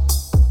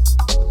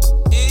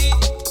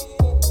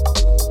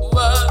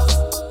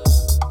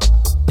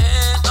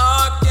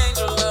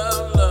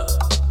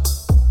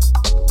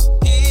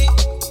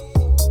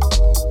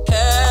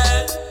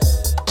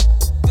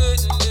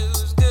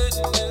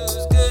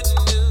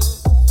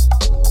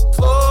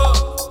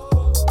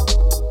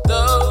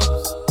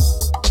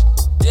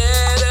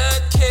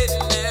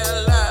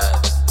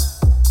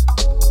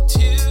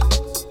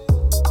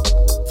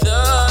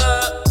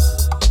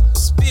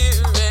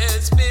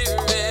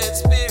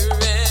 Spirit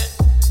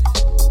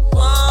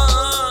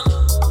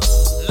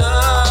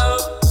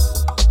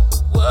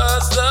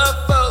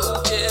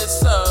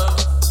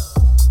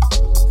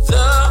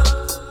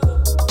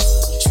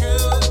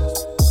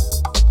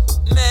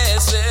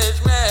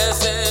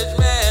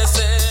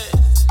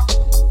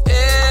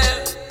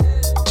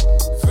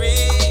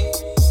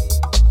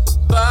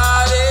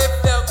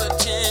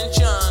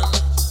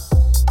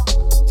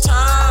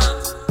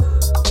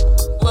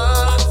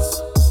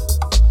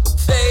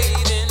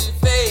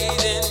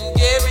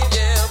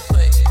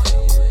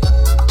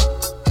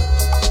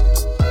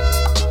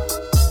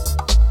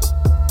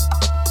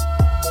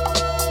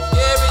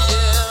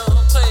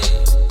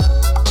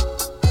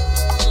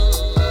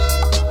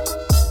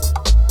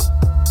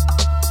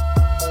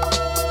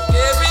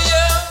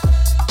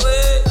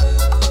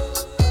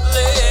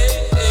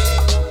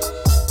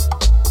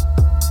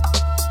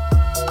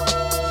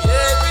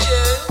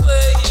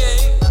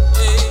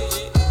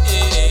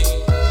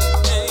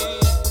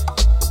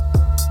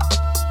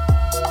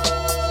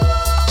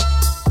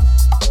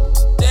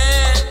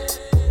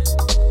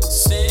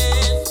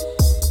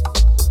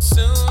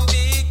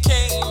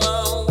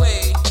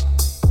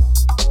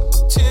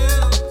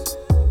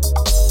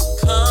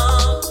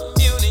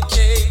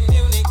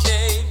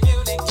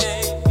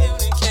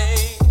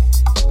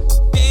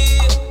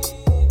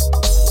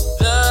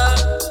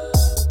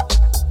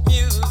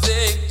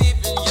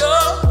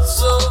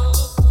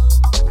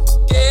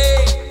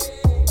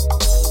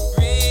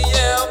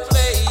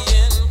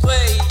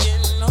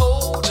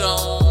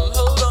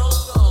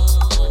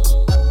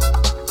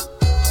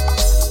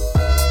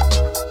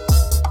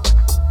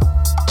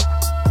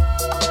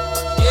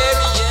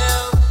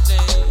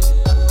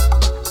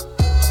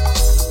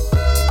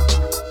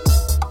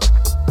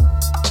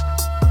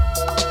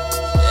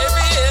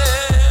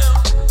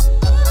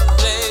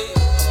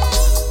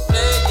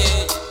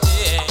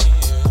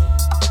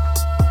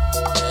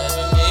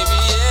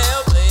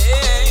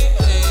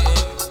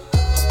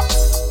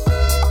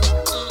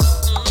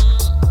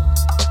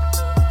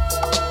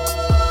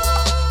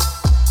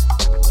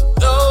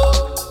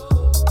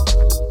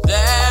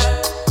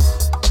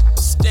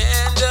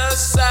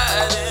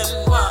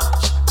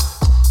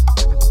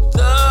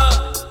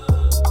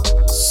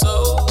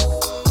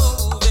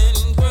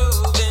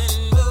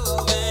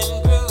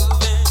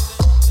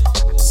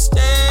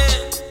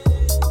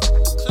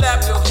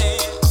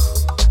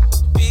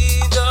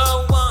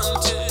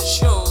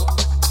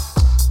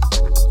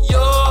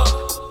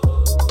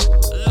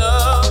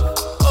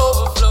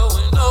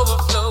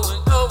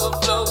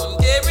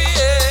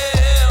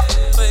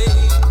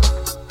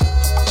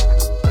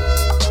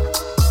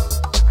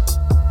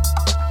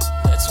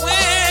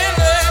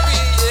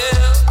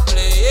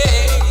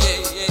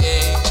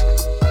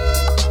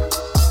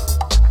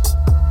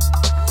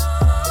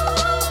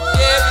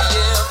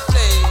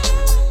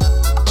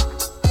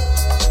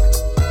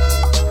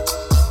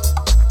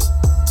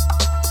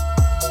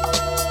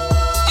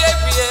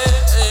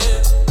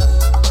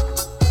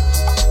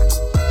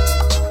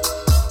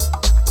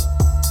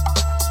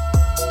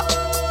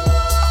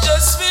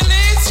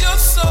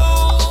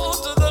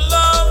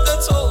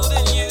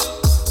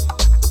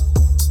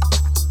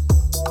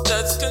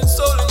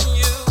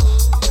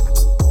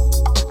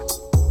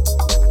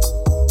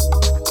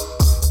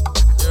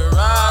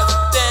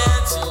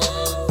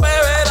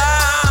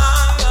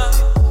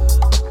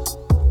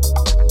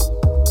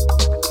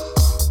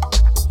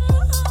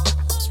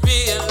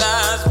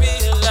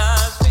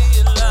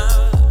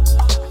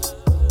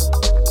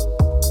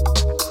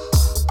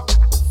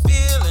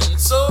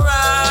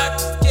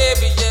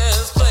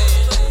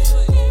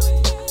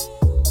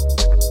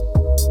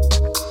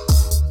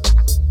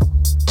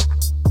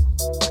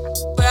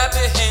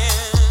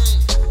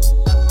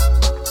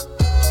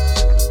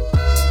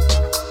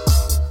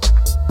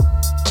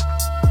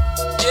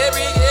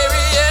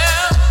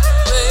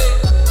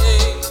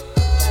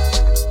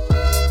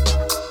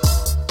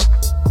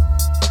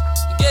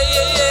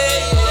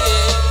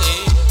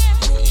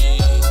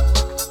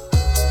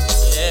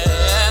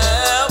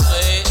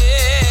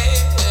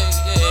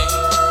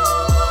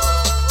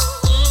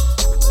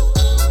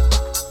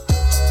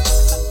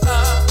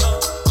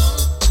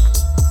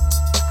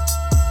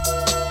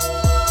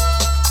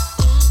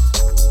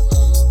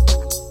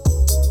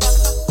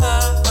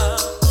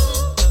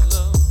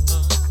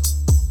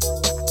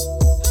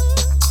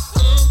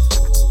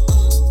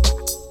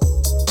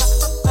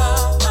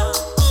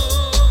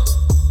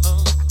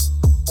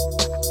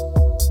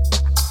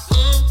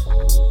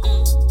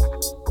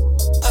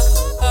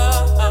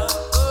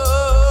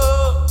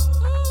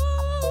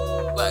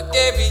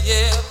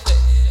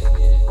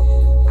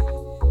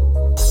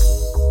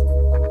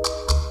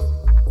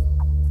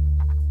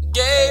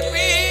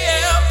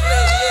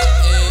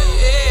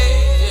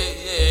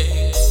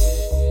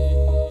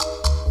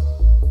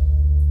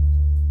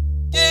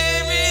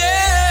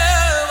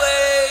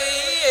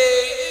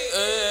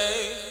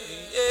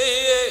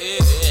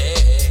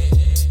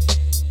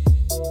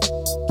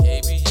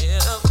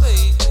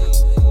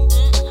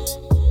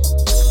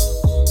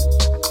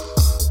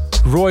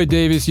Roy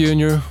Davis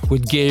Jr.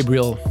 with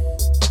Gabriel.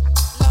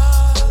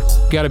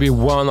 Gotta be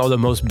one of the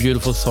most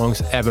beautiful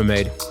songs ever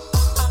made.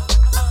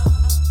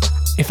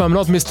 If I'm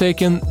not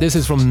mistaken, this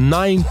is from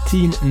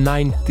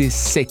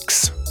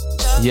 1996.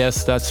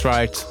 Yes, that's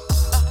right.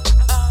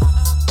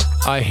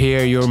 I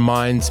hear your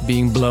minds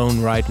being blown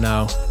right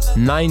now.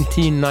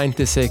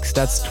 1996,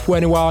 that's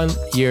 21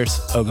 years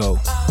ago.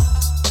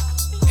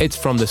 It's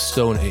from the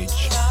Stone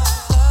Age.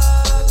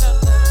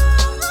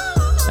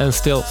 And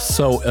still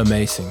so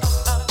amazing.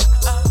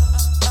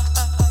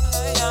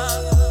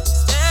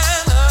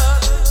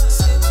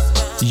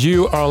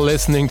 You are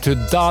listening to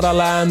Dada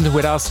Land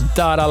with us,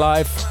 Dada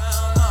Life.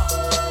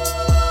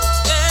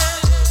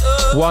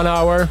 1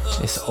 hour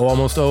is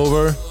almost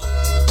over.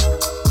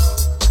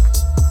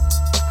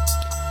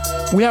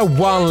 We have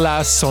one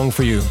last song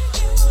for you.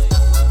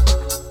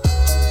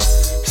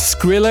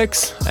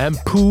 Skrillex and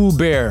Pooh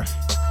Bear.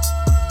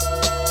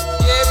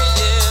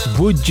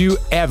 Would you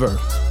ever?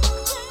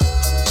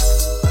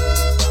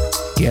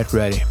 Get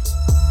ready.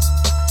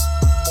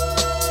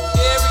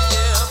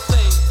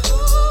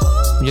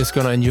 I'm just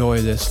gonna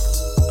enjoy this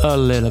a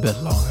little bit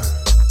longer.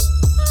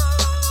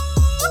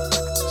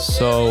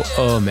 So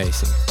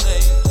amazing.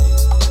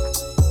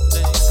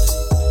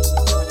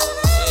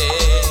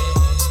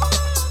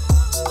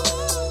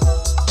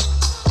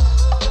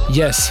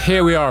 Yes,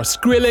 here we are,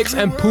 Skrillex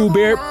and Pooh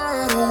Bear.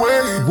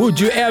 Would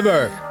you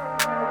ever?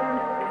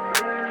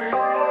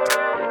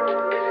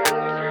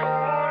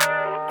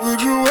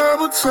 Would you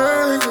ever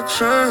take a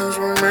chance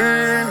with me?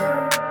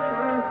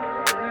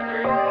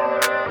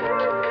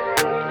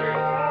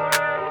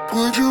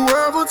 Would you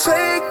ever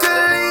take a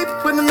leap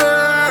with me?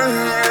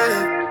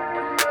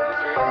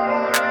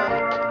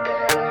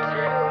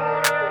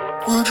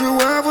 Would you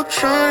ever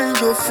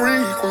change your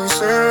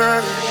frequency?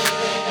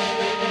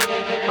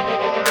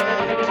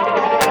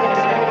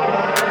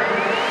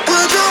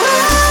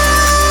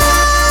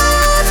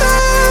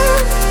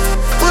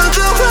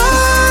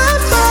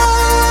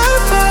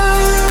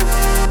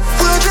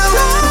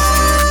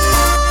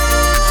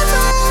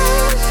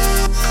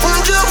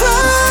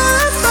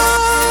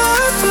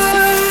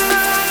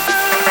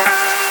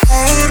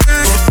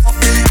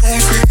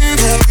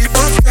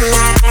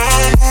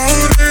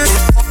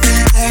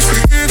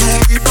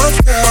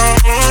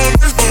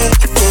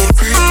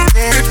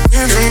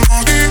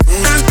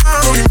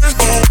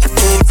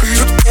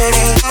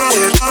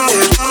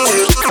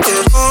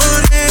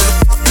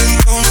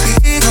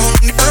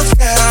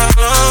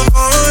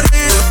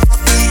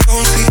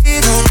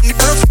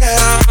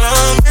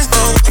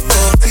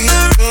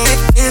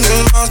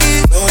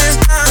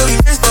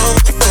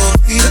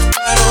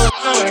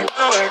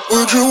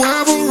 Would you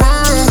ever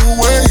run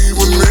away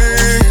with me?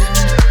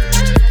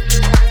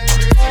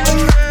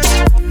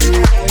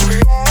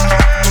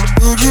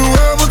 Would you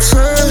ever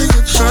take a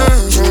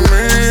chance with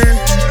me?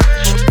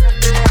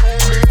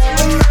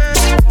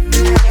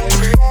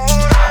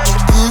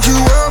 Would you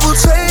ever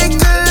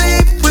take a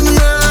leap with me?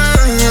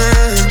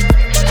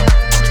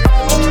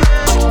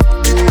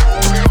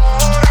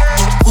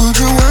 Would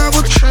you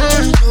ever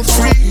change your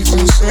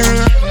frequency?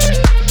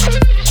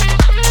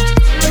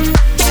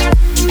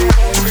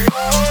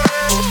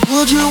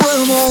 Would you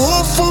ever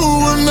hope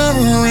for a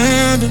never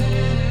ending?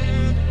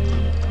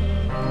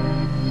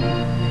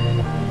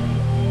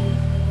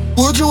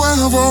 Would you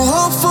ever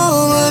hope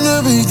for a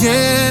new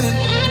beginning?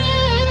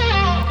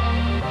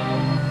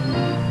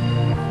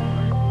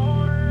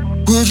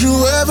 Would you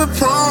ever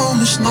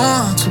promise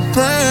not to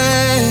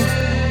break?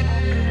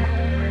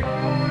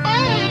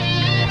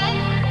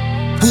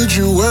 Would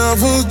you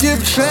ever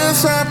give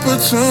chance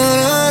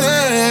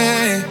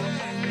opportunity?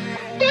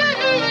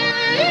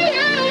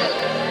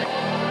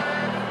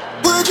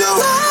 Would you ever?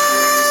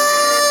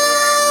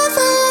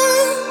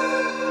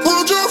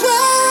 Would you ever?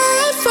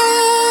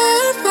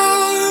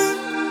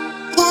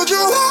 Would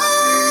you ever?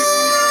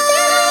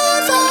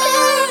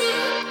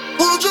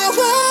 Would you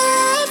ever?